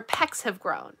tell her pecs have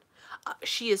grown.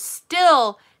 She is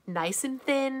still nice and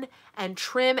thin and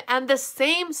trim and the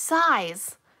same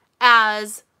size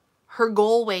as her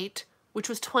goal weight, which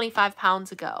was 25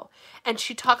 pounds ago. And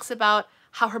she talks about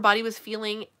how her body was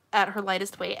feeling at her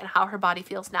lightest weight and how her body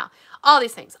feels now. All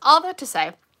these things. All that to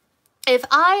say, if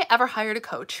I ever hired a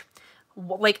coach,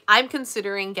 like, I'm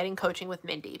considering getting coaching with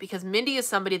Mindy, because Mindy is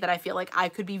somebody that I feel like I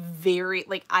could be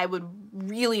I would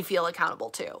really feel accountable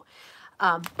to.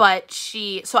 But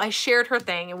so I shared her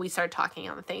thing and we started talking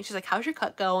on the thing. She's like, how's your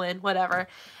cut going? Whatever.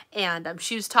 And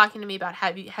she was talking to me about,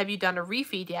 have you done a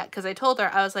refeed yet? Because I told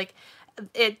her, I was like,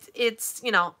 it's,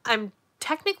 you know, I'm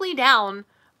technically down,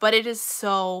 but it is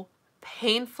so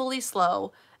painfully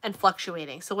slow and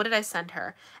fluctuating. So what did I send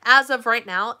her? As of right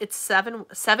now, it's 7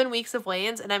 weeks of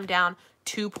weigh-ins and I'm down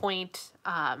 2.9.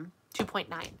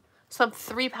 So I'm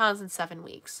 3 pounds in 7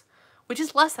 weeks, which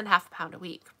is less than half a pound a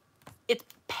week. It's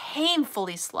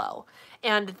painfully slow,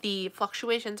 and the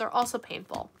fluctuations are also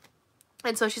painful.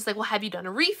 And so she's like, well, have you done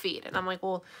a refeed? And I'm like,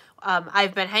 well,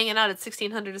 I've been hanging out at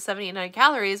 1,600 to 1,700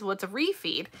 calories. What's a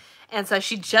refeed? And so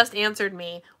she just answered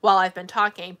me while I've been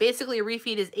talking. Basically, a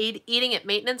refeed is eating at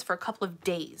maintenance for a couple of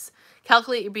days.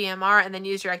 Calculate your BMR and then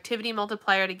use your activity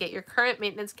multiplier to get your current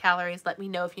maintenance calories. Let me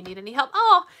know if you need any help.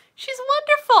 Oh, she's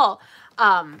wonderful.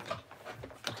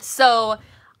 So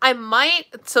I might,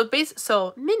 so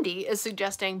Mindy is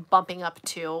suggesting bumping up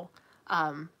to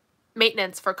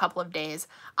maintenance for a couple of days.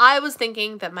 I was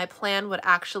thinking that my plan would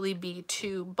actually be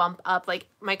to bump up, like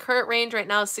my current range right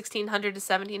now is 1600 to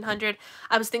 1700.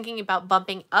 I was thinking about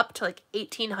bumping up to like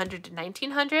 1800 to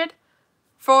 1900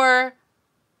 for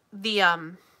the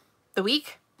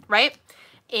week, right?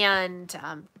 And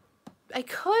I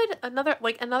could,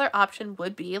 another option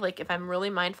would be, like, if I'm really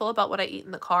mindful about what I eat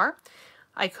in the car,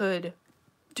 I could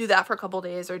do that for a couple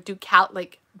days, or do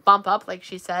bump up, like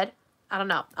she said. I don't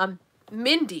know.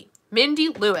 Mindy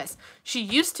Lewis. She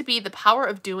used to be the Power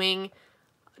of Doing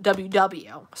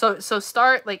WW. So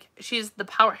start, like, she's the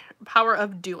power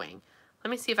of doing.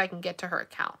 Let me see if I can get to her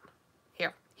account.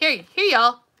 Here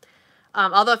y'all.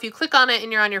 Although if you click on it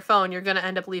and you're on your phone, you're going to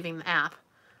end up leaving the app.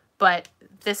 But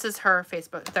this is her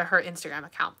her Instagram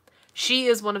account. She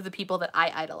is one of the people that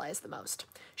I idolize the most.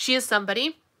 She is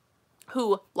somebody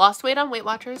who lost weight on Weight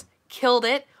Watchers, killed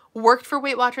it, worked for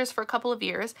Weight Watchers for a couple of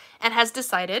years, and has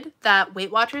decided that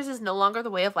Weight Watchers is no longer the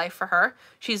way of life for her.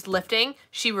 She's lifting,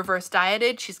 she reverse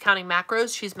dieted, she's counting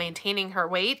macros, she's maintaining her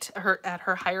weight, at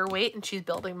her higher weight, and she's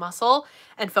building muscle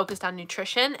and focused on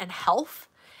nutrition and health.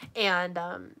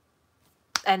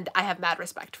 And I have mad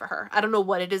respect for her. I don't know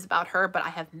what it is about her, but I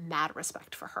have mad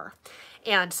respect for her.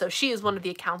 And so she is one of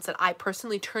the accounts that I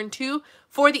personally turn to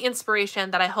for the inspiration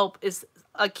that I hope is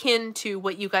akin to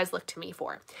what you guys look to me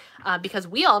for. Because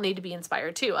we all need to be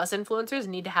inspired too. Us influencers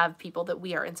need to have people that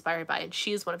we are inspired by, and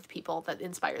she is one of the people that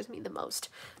inspires me the most.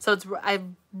 So I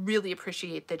really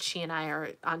appreciate that she and I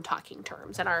are on talking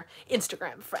terms and are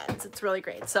Instagram friends. It's really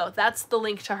great. So that's the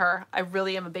link to her. I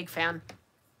really am a big fan.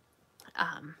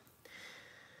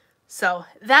 So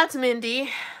that's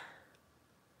Mindy.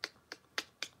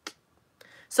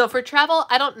 So for travel,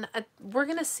 we're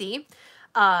going to see.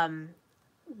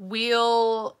 We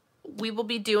will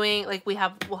be doing, like, we'll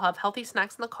have healthy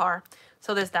snacks in the car.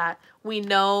 So there's that. We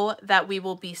know that we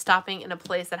will be stopping in a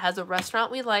place that has a restaurant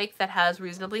we like, that has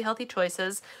reasonably healthy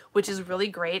choices, which is really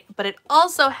great. But it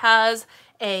also has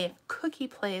a cookie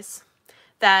place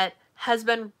that has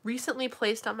been recently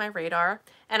placed on my radar,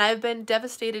 and I've been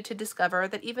devastated to discover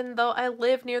that even though I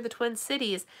live near the Twin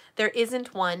Cities, there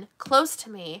isn't one close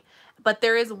to me, but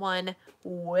there is one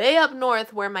way up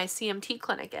north where my CMT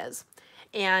clinic is.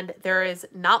 And there is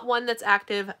not one that's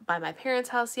active by my parents'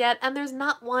 house yet, and there's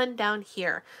not one down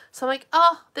here. So I'm like,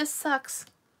 oh, this sucks.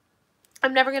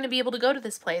 I'm never going to be able to go to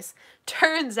this place.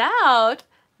 Turns out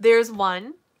there's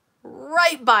one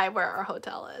right by where our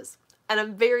hotel is, and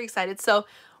I'm very excited. So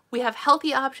we have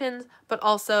healthy options, but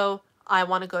also I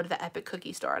want to go to the Epic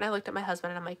Cookie store. And I looked at my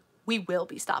husband and I'm like, we will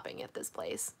be stopping at this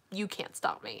place. You can't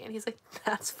stop me. And he's like,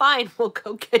 that's fine. We'll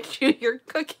go get you your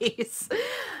cookies.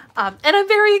 And I'm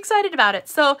very excited about it.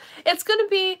 So it's going to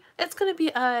be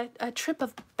a trip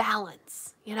of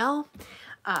balance, you know?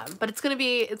 But it's going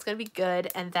to be good.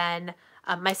 And then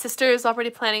my sister is already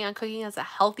planning on cooking us a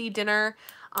healthy dinner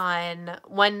on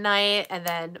one night, and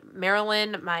then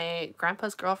Marilyn, my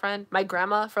grandpa's girlfriend, my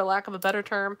grandma for lack of a better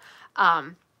term,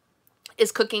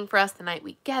 is cooking for us the night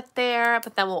we get there.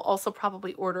 But then we'll also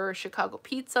probably order Chicago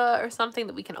pizza or something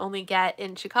that we can only get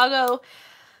in Chicago.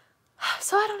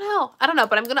 So I don't know,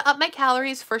 but I'm gonna up my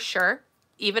calories for sure,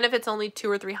 even if it's only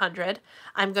 200 or 300.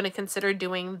 I'm gonna consider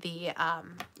doing the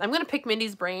I'm gonna pick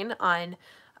Mindy's brain on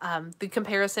the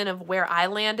comparison of where I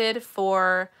landed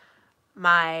for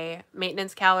my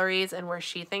maintenance calories and where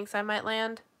she thinks I might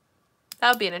land.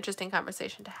 That would be an interesting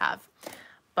conversation to have.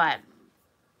 But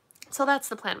so that's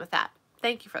the plan with that.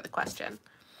 Thank you for the question.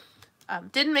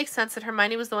 Didn't make sense that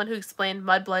Hermione was the one who explained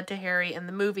mudblood to Harry in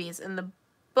the movies. In the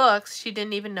books, she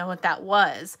didn't even know what that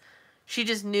was. She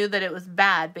just knew that it was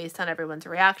bad based on everyone's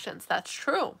reactions. That's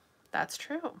true. That's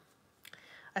true.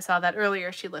 I saw that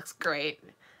earlier. She looks great.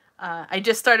 I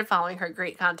just started following her.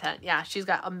 Great content. Yeah, she's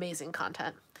got amazing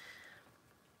content.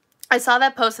 I saw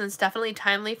that post, and it's definitely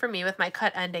timely for me with my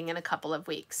cut ending in a couple of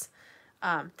weeks.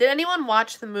 Did anyone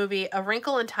watch the movie A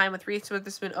Wrinkle in Time with Reese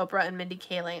Witherspoon, Oprah, and Mindy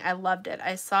Kaling? I loved it.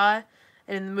 I saw it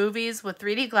in the movies with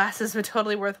 3D glasses, but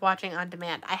totally worth watching on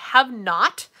demand. I have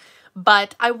not,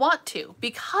 but I want to,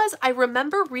 because I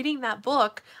remember reading that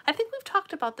book. I think we've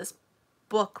talked about this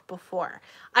book before.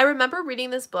 I remember reading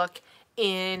this book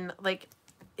in, like,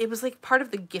 it was like part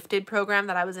of the gifted program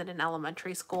that I was in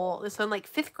elementary school. So in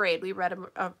like 5th grade, we read,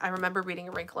 I remember reading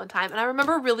A Wrinkle in Time, and I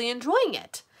remember really enjoying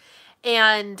it.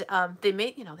 And they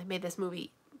made this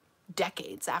movie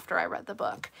decades after I read the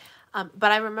book.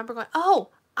 But I remember going, oh,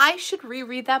 I should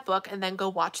reread that book and then go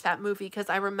watch that movie, because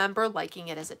I remember liking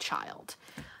it as a child.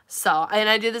 So, and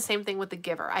I did the same thing with The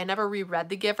Giver. I never reread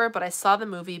The Giver, but I saw the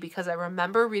movie because I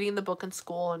remember reading the book in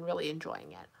school and really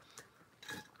enjoying it.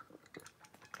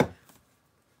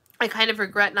 I kind of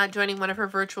regret not joining one of her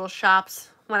virtual shops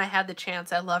when I had the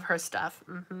chance. I love her stuff.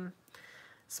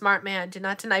 Smart man. Do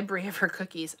not deny Brie of her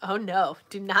cookies. Oh no,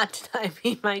 do not deny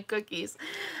me my cookies.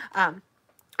 I'm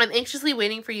anxiously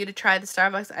waiting for you to try the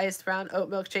Starbucks iced brown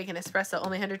oat milkshake and espresso,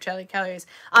 only 100 calories.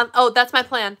 Oh, that's my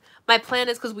plan. My plan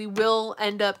is because we will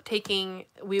end up going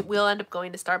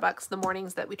to Starbucks the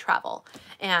mornings that we travel.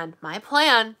 And my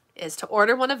plan is to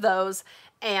order one of those.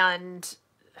 And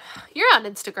you're on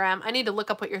Instagram. I need to look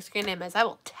up what your screen name is. I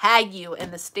will tag you in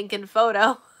the stinking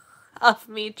photo of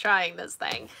me trying this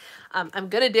thing. I'm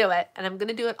going to do it, and I'm going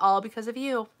to do it all because of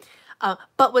you.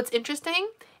 But what's interesting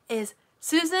is,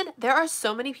 Susan, there are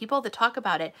so many people that talk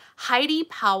about it. Heidi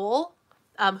Powell,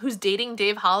 who's dating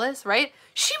Dave Hollis, right?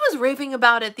 She was raving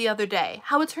about it the other day,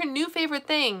 how it's her new favorite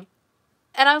thing.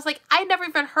 And I was like, I never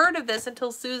even heard of this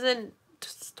until Susan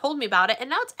told me about it, and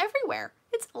now it's everywhere.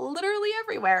 It's literally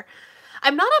everywhere.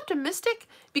 I'm not optimistic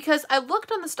because I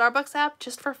looked on the Starbucks app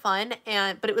just for fun,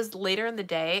 but it was later in the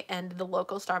day, and the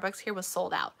local Starbucks here was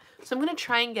sold out. So I'm going to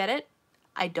try and get it.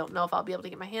 I don't know if I'll be able to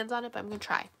get my hands on it, but I'm going to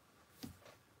try.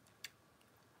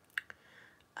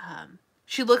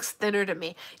 She looks thinner to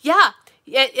me. Yeah,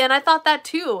 and I thought that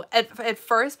too at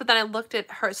first, but then I looked at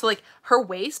her. So, like, her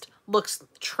waist looks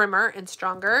trimmer and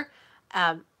stronger.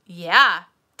 Yeah,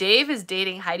 Dave is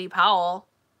dating Heidi Powell.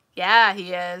 Yeah,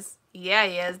 he is. Yeah,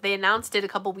 he is. They announced it a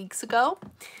couple weeks ago.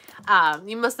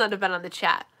 You must not have been on the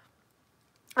chat.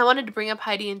 I wanted to bring up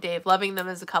Heidi and Dave, loving them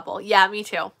as a couple. Yeah, me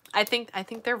too. I think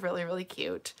they're really, really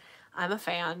cute. I'm a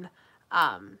fan.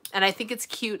 And I think it's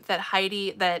cute that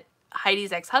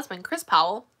Heidi's ex-husband, Chris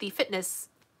Powell, the fitness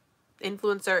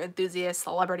influencer, enthusiast,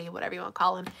 celebrity, whatever you want to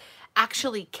call him,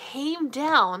 actually came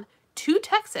down to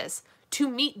Texas to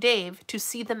meet Dave to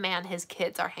see the man his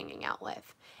kids are hanging out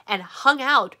with, and hung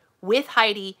out with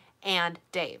Heidi and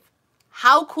Dave.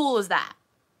 How cool is that?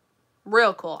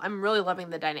 Real cool. I'm really loving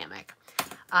the dynamic.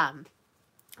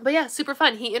 But yeah, super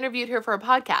fun. He interviewed her for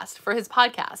his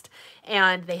podcast,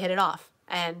 and they hit it off,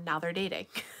 and now they're dating.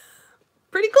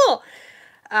 Pretty cool.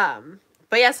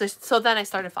 But yeah, so then I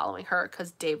started following her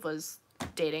because Dave was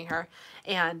dating her,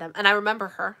 and I remember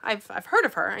her. I've heard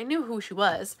of her. I knew who she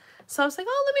was. So I was like,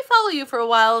 oh, let me follow you for a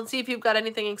while and see if you've got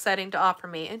anything exciting to offer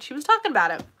me. And she was talking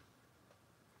about it.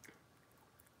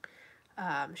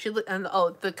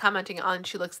 The commenting on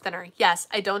she looks thinner. Yes,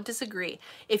 I don't disagree.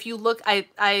 If you look,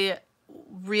 I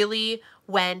really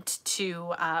went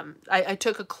to, I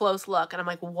took a close look, and I'm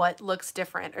like, what looks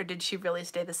different? Or did she really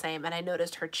stay the same? And I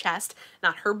noticed her chest,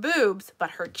 not her boobs,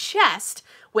 but her chest,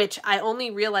 which I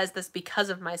only realized this because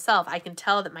of myself. I can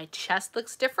tell that my chest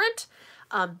looks different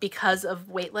because of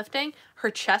weightlifting.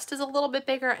 Her chest is a little bit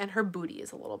bigger, and her booty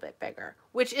is a little bit bigger,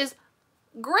 which is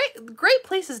great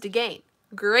places to gain.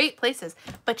 Great places.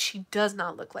 But she does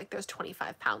not look like there's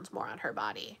 25 pounds more on her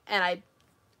body. And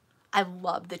I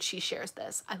love that she shares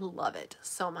this. I love it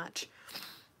so much.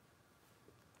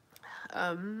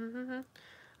 I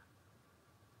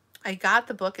got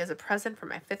the book as a present for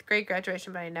my 5th grade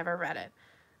graduation, but I never read it.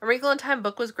 A Wrinkle in Time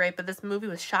book was great, but this movie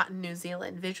was shot in New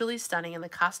Zealand, visually stunning, and the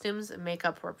costumes and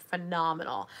makeup were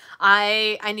phenomenal.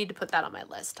 I need to put that on my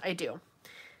list. I do.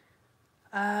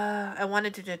 I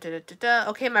wanted to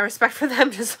okay, my respect for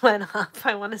them just went up.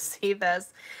 I want to see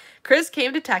this. Chris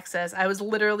came to Texas. I was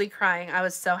literally crying. I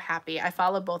was so happy. I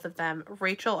followed both of them.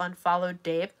 Rachel unfollowed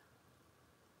Dave.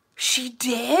 She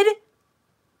did?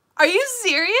 Are you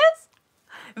serious?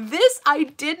 This I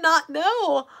did not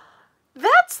know.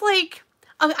 That's like,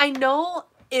 I know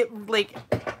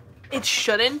it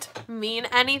shouldn't mean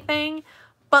anything,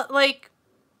 but like,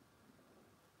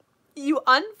 you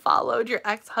unfollowed your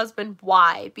ex-husband.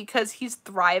 Why? Because he's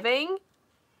thriving?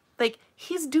 Like,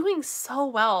 he's doing so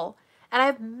well. And I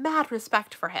have mad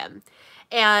respect for him.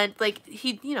 And, like,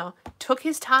 he, took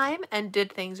his time and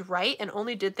did things right, and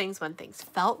only did things when things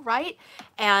felt right.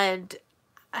 And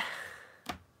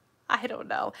I don't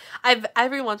know.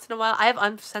 Every once in a while, I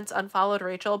have since unfollowed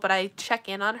Rachel, but I check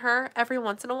in on her every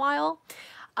once in a while.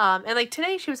 And, like,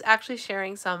 today she was actually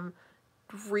sharing some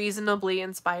reasonably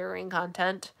inspiring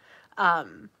content.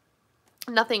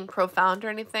 Nothing profound or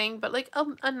anything, but, like,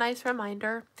 a nice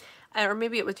reminder. Or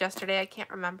maybe it was yesterday, I can't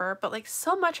remember. But, like,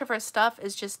 so much of her stuff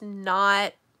is just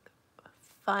not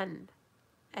fun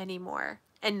anymore.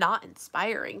 And not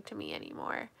inspiring to me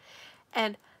anymore.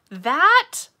 And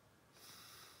that,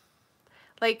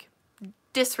 like,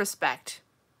 disrespect,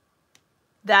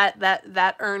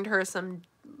 that earned her some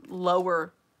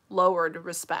lowered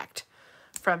respect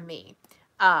from me.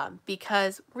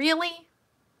 Because, really?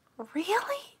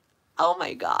 Really? Oh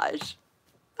my gosh.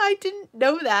 I didn't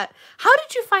know that. How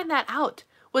did you find that out?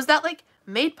 Was that like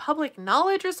made public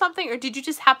knowledge or something? Or did you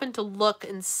just happen to look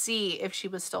and see if she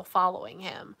was still following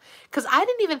him? Because I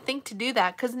didn't even think to do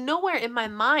that, because nowhere in my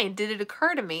mind did it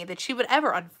occur to me that she would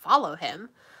ever unfollow him.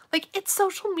 Like, it's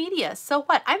social media. So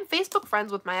what? I'm Facebook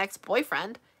friends with my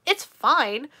ex-boyfriend. It's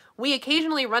fine. We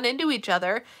occasionally run into each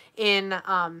other in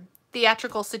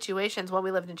theatrical situations when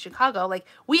we lived in Chicago. Like,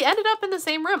 we ended up in the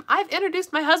same room. I've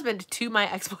introduced my husband to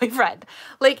my ex-boyfriend.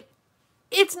 Like,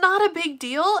 it's not a big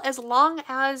deal as long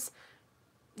as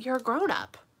you're a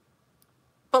grown-up.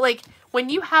 But, like, when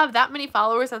you have that many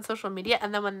followers on social media,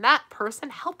 and then when that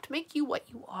person helped make you what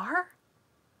you are,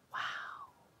 wow.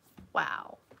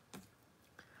 Wow.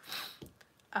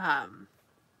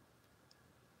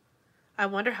 I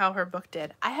wonder how her book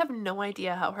did. I have no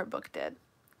idea how her book did.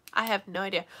 I have no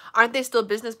idea. Aren't they still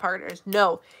business partners?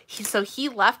 No. So he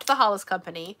left the Hollis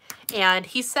Company, and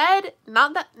he said,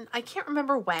 not that, I can't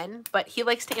remember when, but he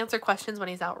likes to answer questions when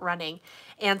he's out running.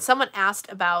 And someone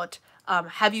asked about,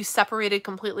 have you separated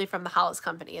completely from the Hollis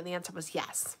Company? And the answer was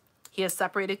yes. He has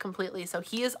separated completely. So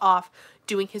he is off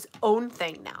doing his own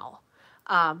thing now.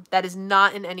 That is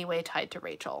not in any way tied to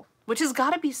Rachel, which has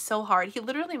got to be so hard. He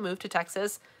literally moved to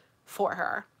Texas for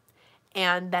her,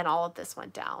 and then all of this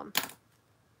went down.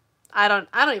 I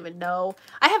don't even know.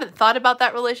 I haven't thought about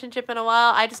that relationship in a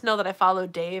while. I just know that I follow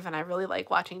Dave, and I really like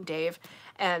watching Dave.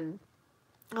 And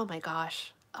oh my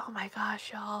gosh,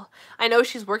 y'all. I know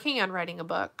she's working on writing a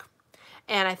book,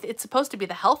 and it's supposed to be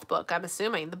the health book, I'm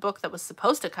assuming, the book that was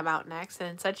supposed to come out next, and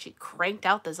instead she cranked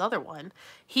out this other one.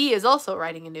 He is also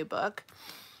writing a new book.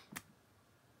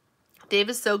 Dave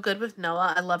is so good with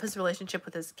Noah. I love his relationship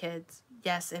with his kids.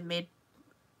 Yes, it made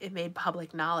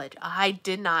public knowledge. I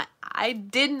did not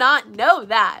know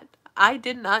that. I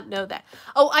did not know that.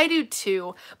 Oh, I do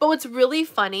too. But what's really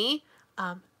funny,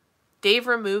 Dave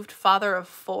removed father of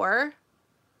 4.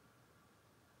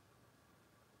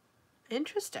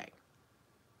 Interesting.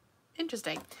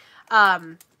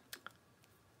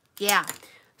 Yeah.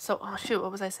 So, oh shoot,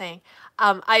 what was I saying?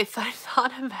 I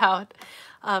thought about,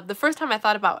 the first time I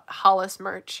thought about Hollis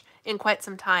merch in quite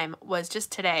some time was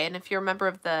just today. And if you're a member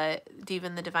of the Diva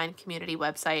and the Divine Community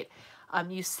website,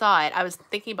 you saw it. I was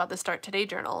thinking about the Start Today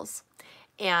journals.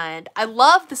 And I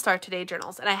love the Start Today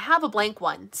journals. And I have a blank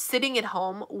one sitting at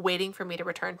home waiting for me to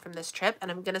return from this trip. And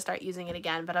I'm going to start using it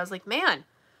again. But I was like, man,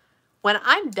 when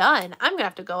I'm done, I'm going to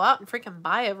have to go out and freaking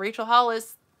buy a Rachel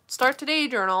Hollis Start Today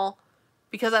journal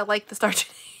because I like the Start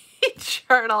Today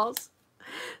journals.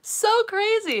 So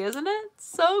crazy, isn't it?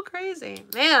 So crazy.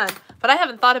 Man, but I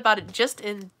haven't thought about it just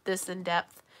in this in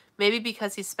depth. Maybe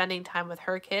because he's spending time with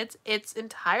her kids. It's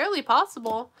entirely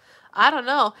possible. I don't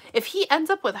know. If he ends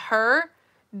up with her,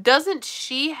 doesn't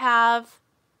she have...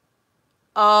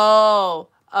 Oh,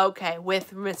 okay,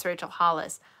 with Miss Rachel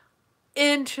Hollis.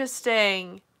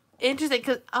 Interesting.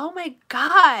 Because, oh my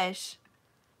gosh.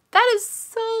 That is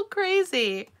so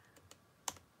crazy.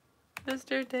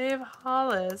 Mr. Dave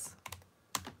Hollis.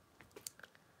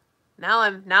 Now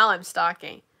I'm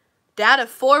stalking. Dad of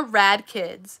 4 rad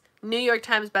kids. New York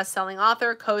Times bestselling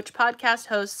author, coach, podcast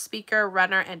host, speaker,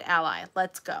 runner, and ally.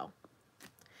 Let's go.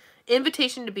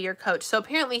 Invitation to be your coach. So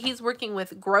apparently he's working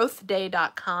with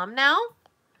growthday.com now.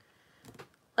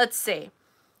 Let's see.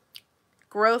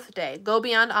 Growth Day. Go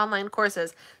beyond online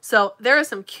courses. So there are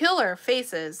some killer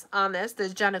faces on this.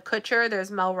 There's Jenna Kutcher. There's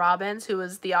Mel Robbins, who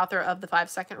is the author of The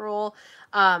 5-Second Rule.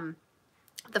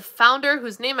 The founder,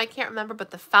 whose name I can't remember,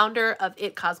 but the founder of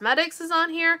It Cosmetics is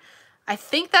on here. I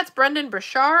think that's Brendan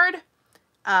Burchard.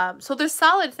 So there's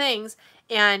solid things,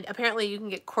 and apparently you can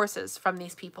get courses from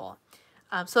these people.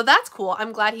 So that's cool.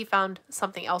 I'm glad he found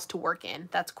something else to work in.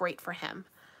 That's great for him.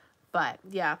 But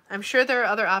yeah, I'm sure there are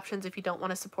other options if you don't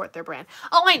want to support their brand.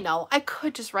 Oh, I know. I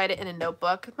could just write it in a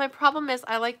notebook. My problem is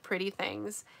I like pretty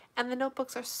things, and the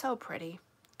notebooks are so pretty.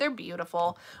 They're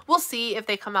beautiful. We'll see if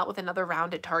they come out with another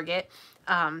round at Target,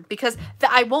 because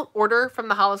I won't order from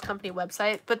the Hollis Company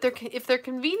website, but if they're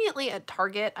conveniently at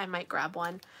Target, I might grab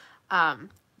one,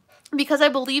 because I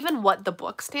believe in what the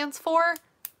book stands for,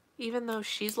 even though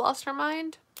she's lost her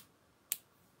mind.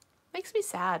 Makes me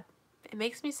sad. It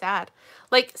makes me sad.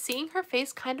 Like, seeing her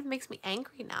face kind of makes me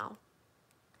angry now,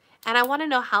 and I want to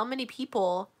know how many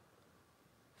people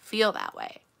feel that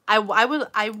way. I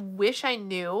wish I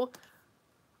knew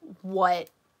what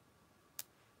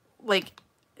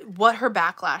her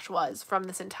backlash was from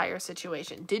this entire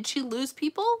situation. Did she lose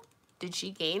people? Did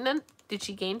she gain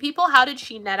people? How did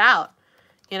she net out?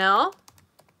 You know?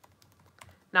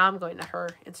 Now I'm going to her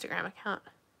Instagram account.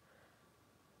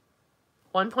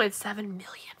 1.7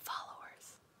 million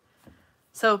followers.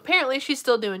 So apparently she's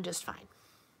still doing just fine.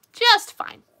 Just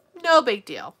fine. No big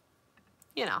deal.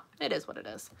 You know, it is what it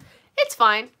is. It's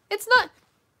fine. It's not...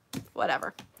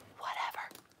 Whatever.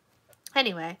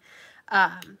 Anyway,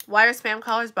 why are spam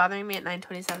callers bothering me at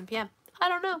 9:27 p.m.? I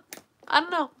don't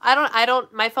know.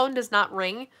 My phone does not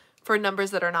ring for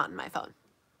numbers that are not in my phone.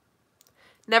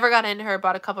 Never got into her,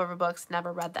 bought a couple of her books,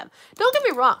 never read them. Don't get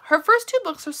me wrong, her first 2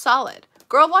 books are solid.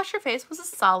 Girl Wash Your Face was a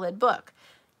solid book.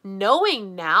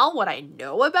 Knowing now what I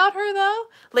know about her, though,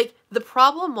 like, the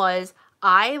problem was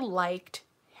I liked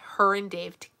her and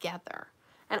Dave together.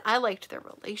 And I liked their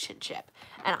relationship.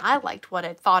 And I liked what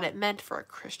I thought it meant for a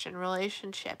Christian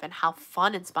relationship and how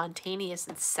fun and spontaneous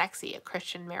and sexy a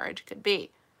Christian marriage could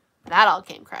be. That all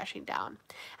came crashing down.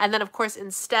 And then, of course,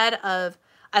 instead of,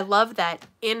 I love that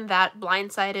in that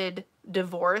blindsided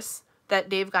divorce that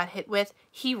Dave got hit with,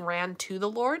 he ran to the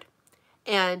Lord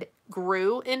and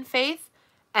grew in faith.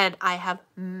 And I have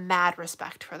mad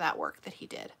respect for that work that he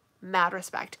did. Mad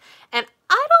respect. And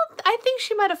I think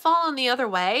she might have fallen the other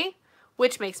way,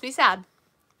 which makes me sad.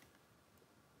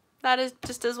 That is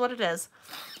just is what it is.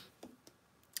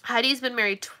 Heidi's been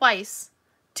married twice,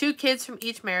 2 kids from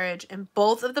each marriage, and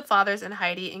both of the fathers and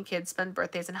Heidi and kids spend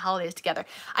birthdays and holidays together.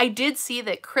 I did see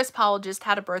that Chris Powell just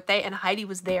had a birthday and Heidi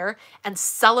was there and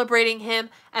celebrating him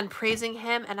and praising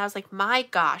him. And I was like, my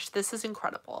gosh, this is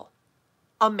incredible.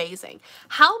 Amazing.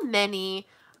 How many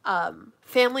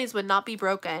families would not be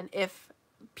broken if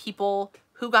people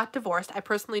who got divorced, I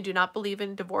personally do not believe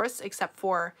in divorce except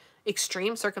for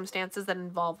extreme circumstances that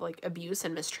involve like abuse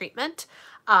and mistreatment.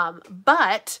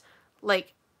 But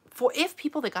like if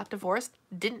people that got divorced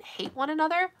didn't hate one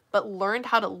another, but learned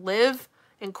how to live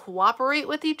and cooperate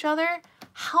with each other,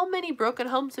 how many broken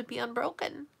homes would be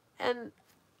unbroken? And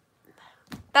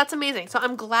that's amazing. So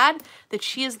I'm glad that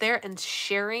she is there and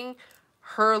sharing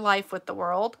her life with the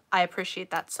world. I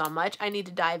appreciate that so much. I need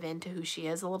to dive into who she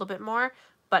is a little bit more,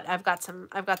 but I've got some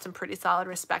pretty solid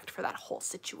respect for that whole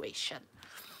situation.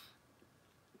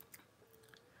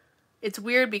 It's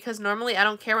weird because normally I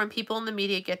don't care when people in the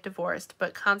media get divorced,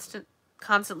 but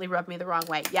constantly rub me the wrong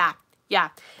way. Yeah.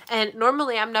 And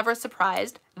normally I'm never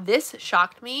surprised. This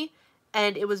shocked me,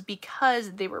 and it was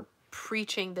because they were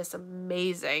preaching this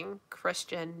amazing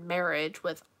Christian marriage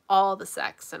with all the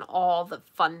sex and all the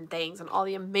fun things and all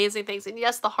the amazing things. And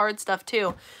yes, the hard stuff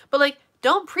too. But like,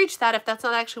 don't preach that if that's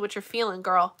not actually what you're feeling,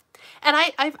 girl. And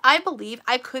I believe,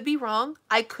 I could be wrong.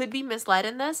 I could be misled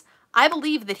in this. I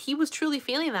believe that he was truly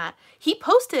feeling that. He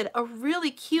posted a really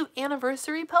cute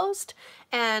anniversary post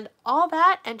and all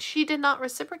that, and she did not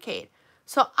reciprocate.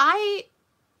 So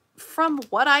from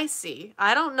what I see,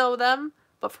 I don't know them,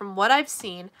 but from what I've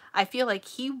seen, I feel like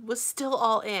he was still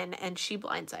all in and she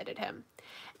blindsided him.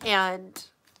 And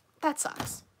that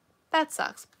sucks. That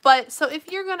sucks. But so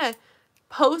if you're going to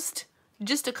post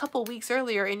just a couple weeks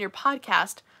earlier in your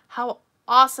podcast how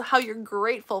awesome, how you're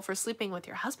grateful for sleeping with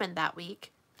your husband that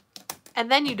week, and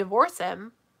then you divorce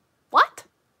him, what?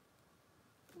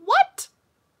 What?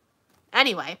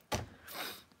 Anyway,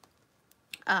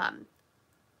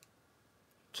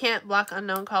 can't block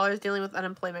unknown callers dealing with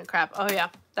unemployment crap. Oh yeah,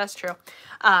 that's true.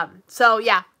 So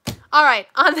yeah. All right.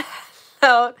 On that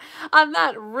note, on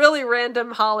that really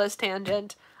random Hollis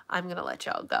tangent, I'm going to let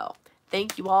y'all go.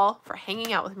 Thank you all for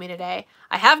hanging out with me today.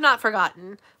 I have not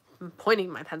forgotten. I'm pointing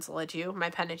my pencil at you, my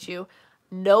pen at you.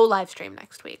 No live stream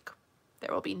next week.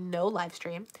 There will be no live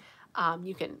stream.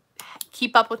 You can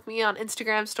keep up with me on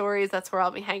Instagram stories. That's where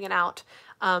I'll be hanging out.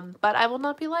 But I will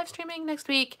not be live streaming next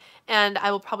week, and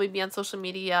I will probably be on social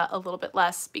media a little bit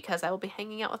less because I will be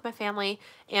hanging out with my family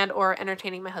and or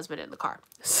entertaining my husband in the car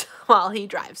while he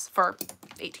drives for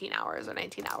 18 hours or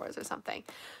 19 hours or something.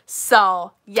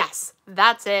 So yes,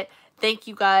 that's it. Thank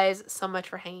you guys so much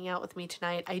for hanging out with me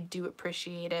tonight. I do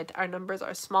appreciate it. Our numbers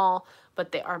are small,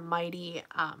 but they are mighty.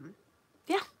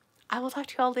 Yeah, I will talk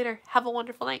to you all later. Have a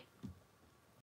wonderful night.